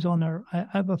reviews on there, I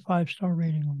have a 5-star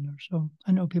rating on there, so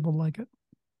I know people like it.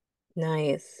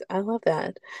 Nice. I love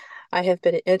that. I have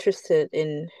been interested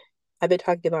in, I've been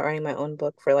talking about writing my own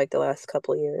book for like the last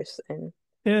couple of years, and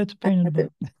Yeah, it's a I pain in the have been,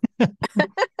 butt.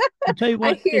 I'll tell you I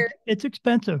what, hear, it's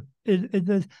expensive. It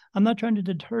is. I'm not trying to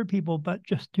deter people, but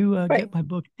just to right. get my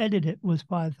book edited was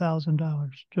 $5,000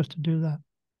 just to do that.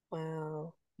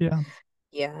 Wow. Yeah,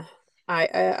 Yeah.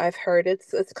 I've heard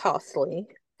it's costly.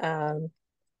 Um,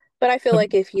 but I feel but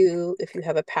like if you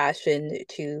have a passion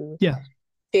to yeah,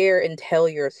 share and tell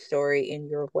your story in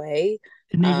your way,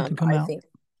 it needed to come I out. think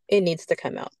it needs to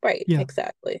come out. Right, Yeah,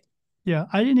 exactly. yeah.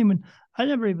 I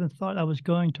never even thought I was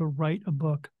going to write a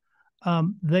book.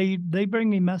 They bring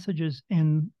me messages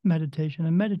in meditation,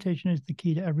 and meditation is the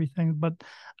key to everything. But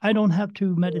I don't have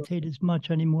to meditate as much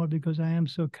anymore because I am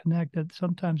so connected.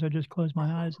 Sometimes I just close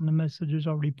my eyes and the message is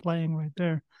already playing right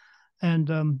there.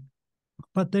 And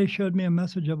but they showed me a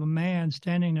message of a man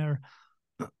standing there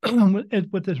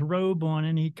with this robe on,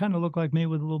 and he kind of looked like me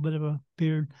with a little bit of a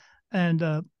beard. And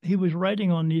he was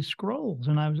writing on these scrolls,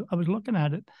 and I was looking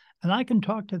at it, and I can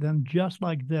talk to them just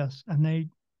like this, and they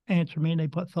answer me, and they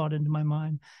put thought into my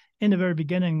mind. In the very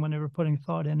beginning, when they were putting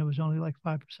thought in, it was only like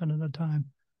 5% of the time.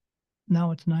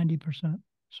 Now it's 90%.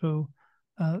 So,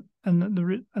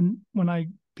 and when I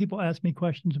people ask me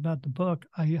questions about the book,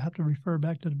 I have to refer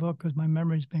back to the book because my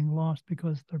memory is being lost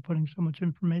because they're putting so much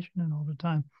information in all the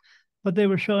time. But they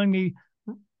were showing me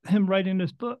him writing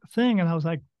this book thing, and I was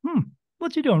like,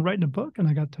 what's he doing, writing a book? And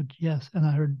I got to yes, and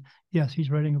I heard yes,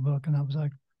 he's writing a book, and I was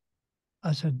like,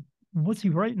 I said, what's he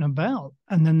writing about?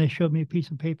 And then they showed me a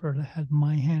piece of paper that had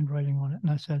my handwriting on it,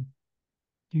 and I said,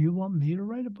 do you want me to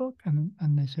write a book? And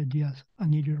they said, yes, I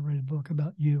need you to write a book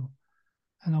about you.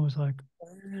 And I was like,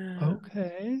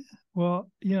 okay, well,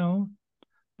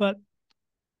 but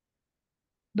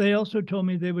they also told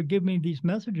me they would give me these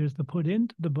messages to put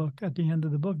into the book at the end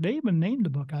of the book. They even named the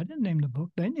book. I didn't name the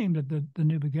book. They named it the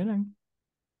New Beginning.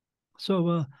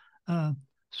 So,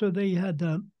 so they had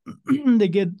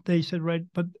they said, right,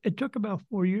 but it took about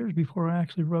 4 years before I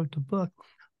actually wrote the book.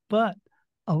 But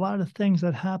a lot of things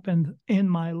that happened in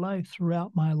my life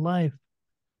throughout my life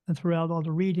and throughout all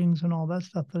the readings and all that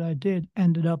stuff that I did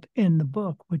ended up in the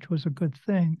book, which was a good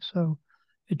thing. So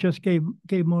it just gave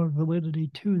more validity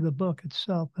to the book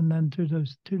itself, and then to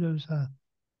those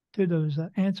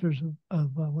answers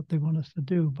of what they want us to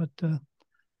do.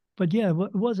 But yeah,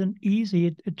 it wasn't easy.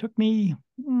 It took me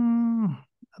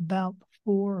about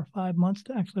 4 or 5 months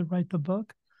to actually write the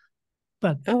book.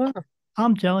 But wow.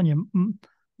 I'm telling you,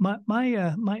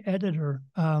 my editor,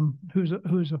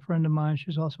 who's a friend of mine,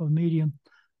 she's also a medium.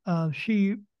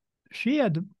 She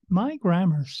had my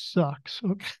grammar sucks.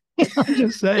 Okay, I'm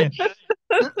just saying.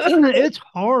 It's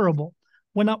horrible.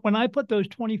 When I put those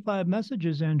 25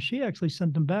 messages in, she actually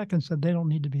sent them back and said they don't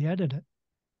need to be edited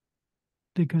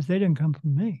because they didn't come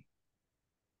from me.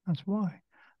 That's why.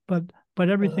 But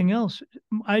everything else,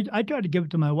 I tried to give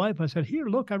it to my wife. I said, here,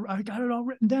 look, I got it all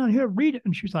written down. Here, read it.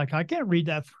 And she's like, I can't read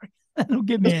that. It'll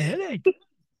give me a headache.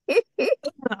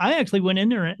 I actually went in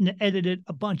there and edited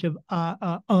a bunch of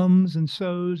ums and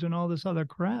so's and all this other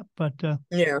crap. But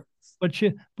yeah.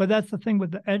 But that's the thing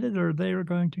with the editor, they are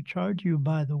going to charge you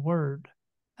by the word.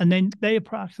 And then they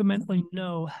approximately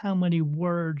know how many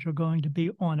words are going to be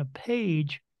on a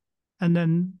page. And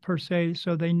then per se,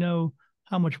 so they know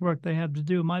how much work they have to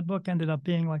do. My book ended up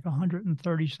being like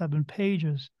 137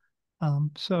 pages.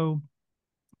 So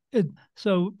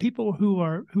people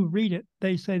who read it,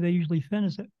 they say they usually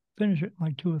finish it in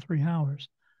like 2 or 3 hours.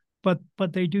 But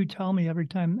they do tell me every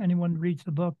time anyone reads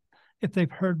the book, if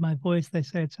they've heard my voice, they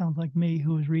say it sounds like me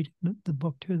who was reading the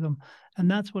book to them.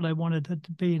 And that's what I wanted it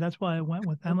to be. That's why I went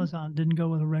with Amazon, didn't go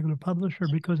with a regular publisher,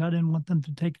 because I didn't want them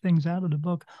to take things out of the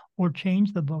book or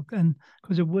change the book, and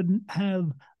because it wouldn't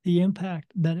have the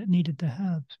impact that it needed to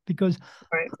have. Because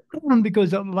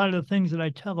because a lot of the things that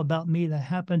I tell about me that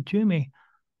happened to me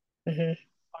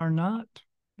are not,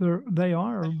 they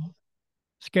are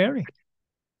scary,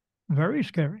 very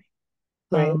scary.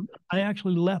 Right. I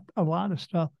actually left a lot of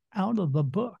stuff out of the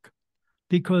book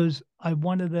because I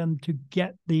wanted them to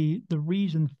get the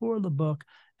reason for the book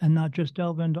and not just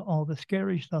delve into all the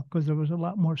scary stuff, because there was a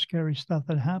lot more scary stuff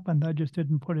that happened. I just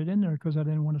didn't put it in there because I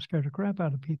didn't want to scare the crap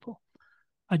out of people.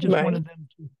 I just wanted them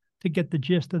to get the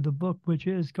gist of the book, which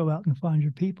is go out and find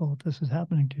your people if this is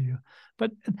happening to you.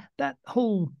 But that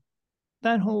whole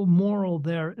moral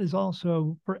there is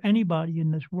also for anybody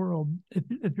in this world.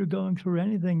 If you're going through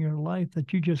anything in your life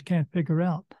that you just can't figure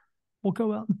out, well,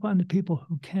 go out and find the people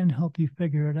who can help you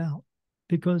figure it out.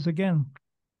 Because again,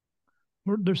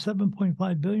 there's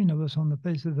 7.5 billion of us on the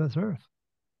face of this earth.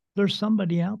 There's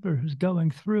somebody out there who's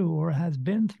going through or has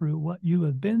been through what you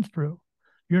have been through.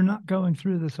 You're not going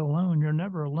through this alone. You're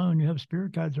never alone. You have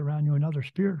spirit guides around you, another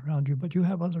spirit around you, but you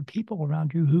have other people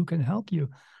around you who can help you.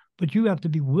 But you have to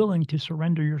be willing to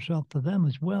surrender yourself to them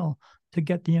as well to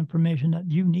get the information that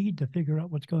you need to figure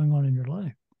out what's going on in your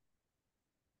life.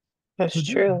 That's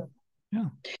true. Yeah.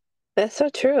 That's so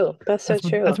true. That's so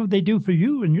true. That's what they do for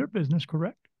you in your business,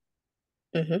 correct?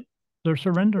 They're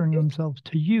surrendering themselves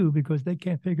to you because they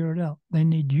can't figure it out. They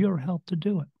need your help to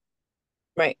do it.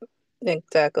 Right.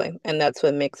 Exactly. And that's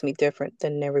what makes me different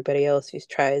than everybody else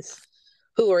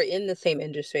who are in the same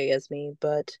industry as me,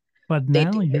 but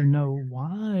now you know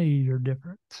why you're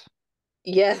different.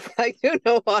 Yes, I do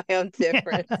know why I'm Yeah,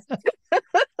 different.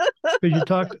 because you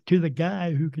talk to the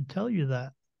guy who could tell you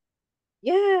that.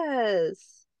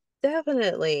 Yes,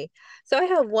 definitely. So I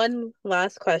have one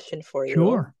last question for you.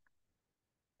 Sure.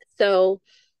 So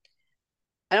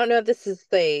I don't know if this is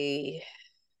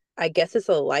I guess it's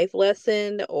a life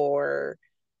lesson or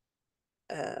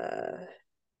uh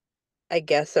I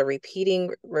guess a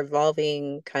repeating,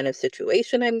 revolving kind of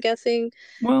situation, I'm guessing.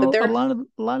 But Well, there, a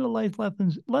lot of life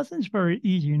lessons very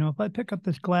easy. You know, if I pick up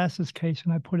this glasses case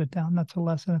and I put it down, that's a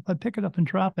lesson. If I pick it up and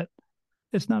drop it,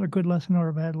 it's not a good lesson or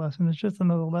a bad lesson. It's just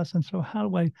another lesson. So how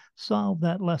do I solve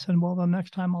that lesson? Well, the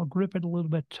next time I'll grip it a little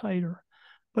bit tighter.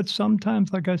 But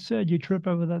sometimes, like I said, you trip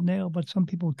over that nail, but some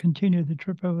people continue to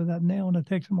trip over that nail and it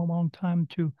takes them a long time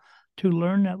to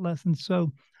learn that lesson.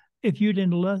 So if you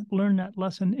didn't learn that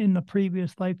lesson in the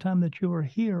previous lifetime that you were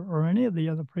here or any of the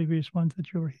other previous ones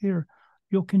that you were here,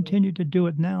 you'll continue to do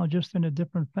it now just in a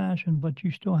different fashion, but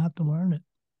you still have to learn it.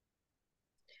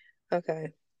 okay.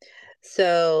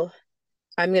 So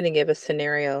I'm gonna give a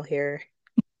scenario here.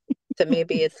 So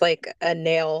maybe it's like a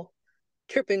nail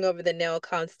tripping over the nail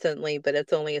constantly, but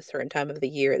it's only a certain time of the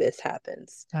year this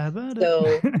happens. How about it?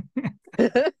 So,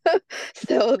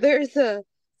 so there's a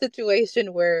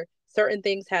situation where certain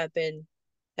things happen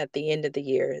at the end of the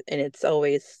year, and it's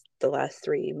always the last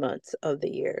 3 months of the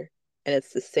year, and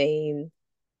it's the same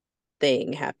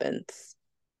thing happens.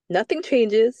 Nothing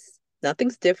changes,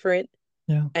 nothing's different,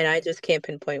 Yeah. and I just can't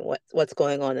pinpoint what's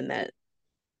going on in that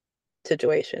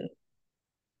situation.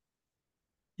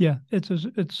 Yeah. It's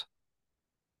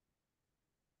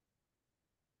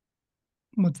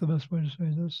what's the best way to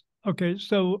say this? Okay,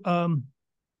 so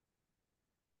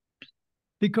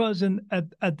because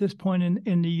at this point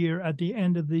in the year, at the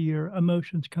end of the year,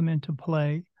 emotions come into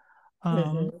play.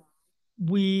 Um, Hmm.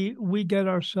 we get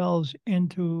ourselves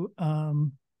into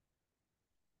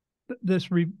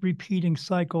this repeating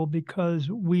cycle because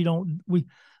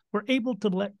we're able to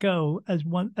let go as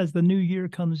the new year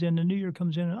comes in. The new year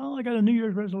comes in, and oh, I got a New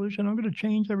Year's resolution. I'm going to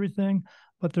change everything,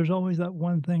 but there's always that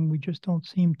one thing we don't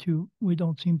seem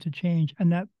to change,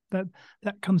 and that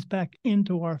comes back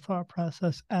into our thought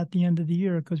process at the end of the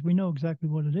year because we know exactly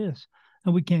what it is,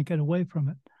 and we can't get away from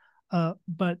it.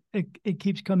 But it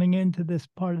keeps coming into this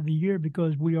part of the year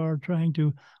because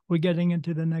we're getting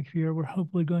into the next year. We're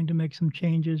hopefully going to make some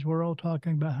changes. We're all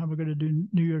talking about how we're going to do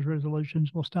New Year's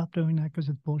resolutions. We'll stop doing that because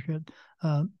it's bullshit.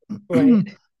 Uh,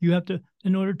 Right. you have to,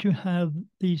 in order to have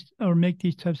these or make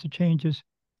these types of changes,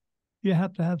 you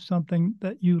have to have something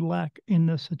that you lack in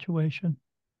this situation,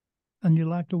 and you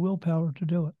lack the willpower to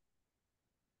do it.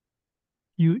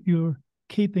 You're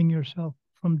keeping yourself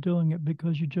from doing it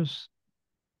because you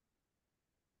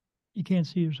can't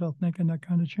see yourself making that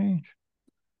kind of change.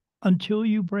 Until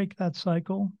you break that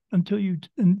cycle, until you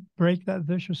break that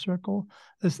vicious circle,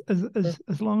 as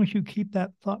long as you keep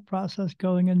that thought process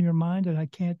going in your mind that I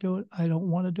can't do it, I don't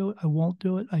want to do it, I won't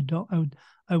do it, I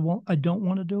won't, I don't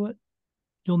want to do it,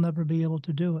 you'll never be able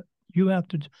to do it.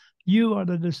 You are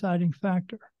the deciding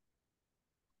factor.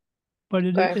 But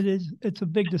Okay. it's a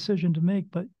big decision to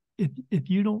make. But if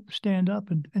you don't stand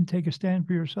up and take a stand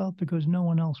for yourself because no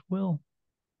one else will,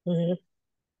 Hmm.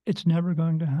 it's never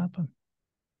going to happen.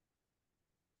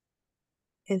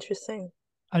 Interesting.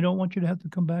 I don't want you to have to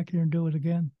come back here and do it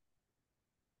again.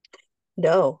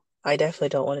 No, I definitely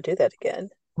don't want to do that again.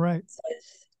 Right. So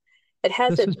it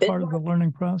This is hasn't been part of the working.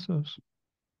 learning process.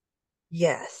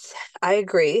 Yes, I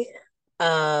agree.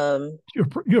 Um,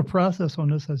 Your process on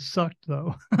this has sucked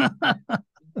though.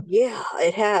 yeah,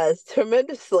 it has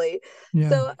tremendously. Yeah.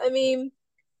 So, I mean,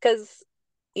 because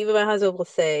even my husband will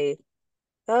say,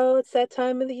 "Oh, it's that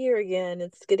time of the year again.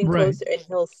 It's getting Right. closer," and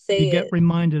he'll You say get it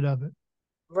reminded of it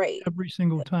right. every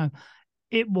single time.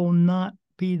 It will not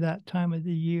be that time of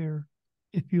the year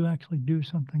if you actually do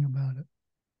something about it.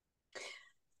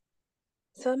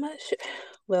 So I'm not sure.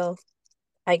 Well,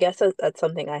 I guess that's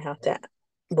something I have to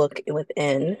look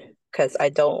within because I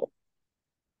don't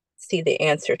see the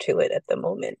answer to it at the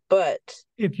moment. But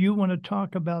If you want to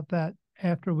talk about that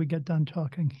after we get done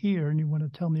talking here and you want to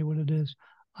tell me what it is,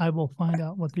 I will find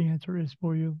out what the answer is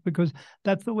for you because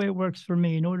that's the way it works for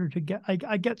me. In order to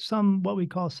I get some what we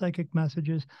call psychic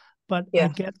messages, but yeah,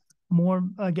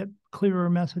 I get clearer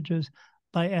messages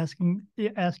by ask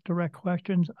direct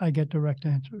questions. I get direct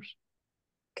answers.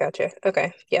 gotcha.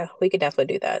 Okay, yeah, we could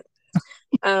definitely do that.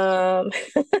 Um,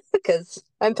 because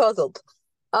I'm puzzled.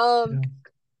 Um, Yeah.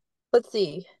 let's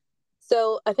see.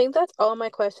 So I think that's all my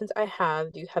questions I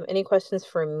have. Do you have any questions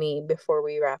for me before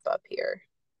we wrap up here?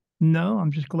 No,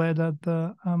 I'm just glad that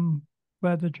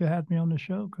you had me on the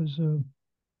show because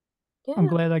I'm Yeah.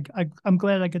 glad I'm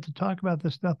glad I get to talk about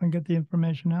this stuff and get the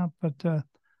information out. Yes, me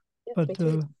But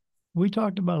too. we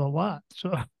talked about a lot,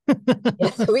 so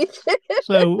Yes, we did.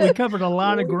 so we covered a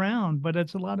lot of We, ground. But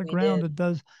it's a lot of we ground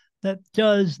did. that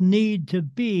does need to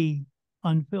be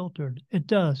unfiltered. It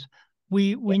does.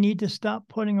 We Yeah, need to stop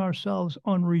putting ourselves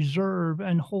on reserve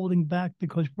and holding back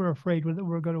because we're afraid that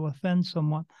we're going to offend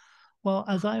someone. Well,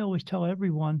 as I always tell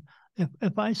everyone,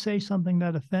 if I say something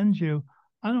that offends you,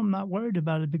 I'm not worried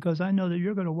about it because I know that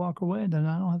you're going to walk away and then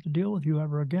I don't have to deal with you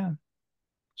ever again.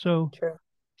 So true.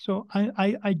 so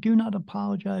I do not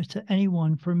apologize to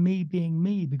anyone for me being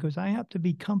me because I have to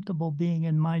be comfortable being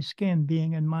in my skin,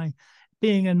 being in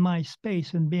my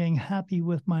space and being happy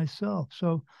with myself.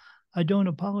 So I don't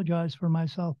apologize for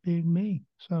myself being me.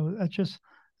 So that's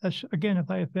again,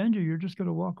 if I offend you, you're just going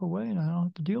to walk away and I don't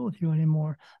have to deal with you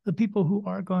anymore. The people who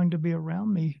are going to be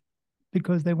around me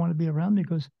because they want to be around me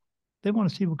because they want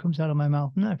to see what comes out of my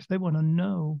mouth next. They want to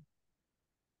know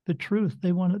the truth.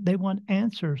 They want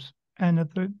answers, and if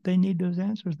they need those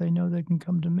answers, they know they can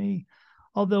come to me.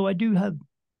 Although I do have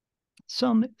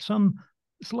some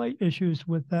slight issues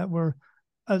with that, where,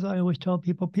 as I always tell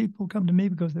people, people come to me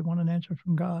because they want an answer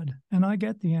from God, and I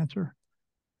get the answer.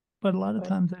 But a lot of Right.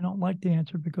 times they don't like the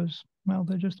answer because, well,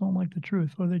 they just don't like the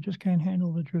truth, or they just can't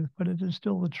handle the truth. But it is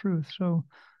still the truth, so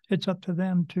it's up to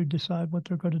them to decide what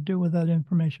they're going to do with that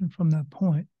information from that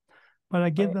point. But I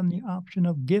give Right. them the option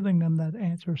of giving them that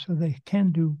answer so they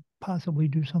can possibly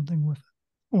do something with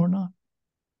it or not.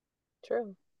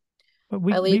 True. But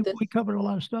we I we leave this. we covered a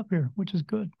lot of stuff here, which is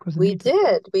good because it We needs to.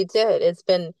 did. We did. It's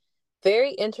been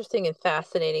very interesting and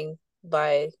fascinating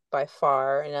by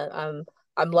far, and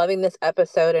I'm loving this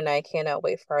episode, and I cannot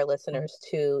wait for our listeners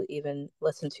to even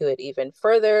listen to it even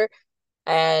further.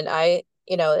 And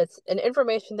it's an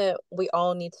information that we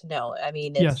all need to know. I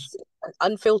mean, Yes, it's an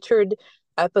unfiltered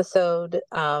episode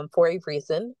for a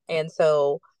reason. And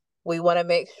so we want to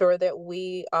make sure that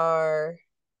we are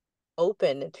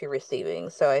open to receiving.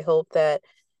 So I hope that,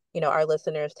 our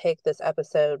listeners take this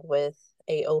episode with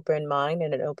a open mind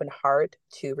and an open heart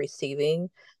to receiving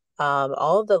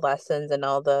all of the lessons and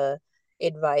all the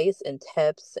advice and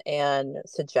tips and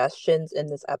suggestions in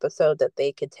this episode that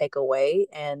they could take away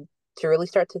and to really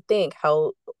start to think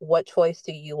what choice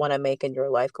do you want to make in your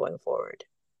life going forward.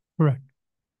 correct.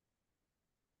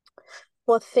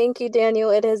 Well, thank you, Daniel.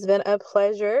 It has been a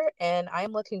pleasure, and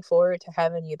I'm looking forward to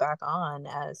having you back on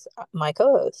as my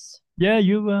co-host. Yeah,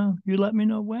 you let me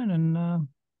know when, and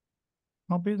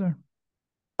I'll be there.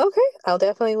 Okay, I'll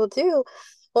definitely will do.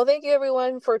 Well, thank you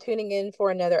everyone for tuning in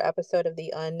for another episode of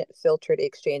the Unfiltered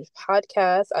Exchange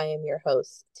podcast. I am your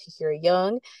host, Tahira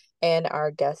Young, and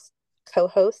our guest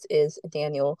co-host is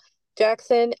Daniel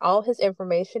Jackson. All his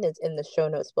information is in the show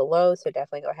notes below, so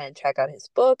definitely go ahead and check out his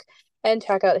book and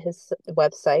check out his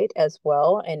website as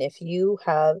well. And if you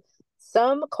have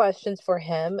some questions for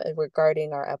him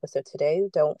regarding our episode today,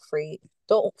 don't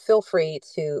feel free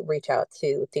to reach out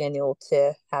to Daniel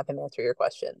to have him answer your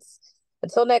questions.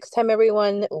 Until next time,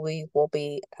 everyone, we will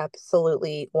be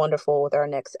absolutely wonderful with our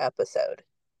next episode.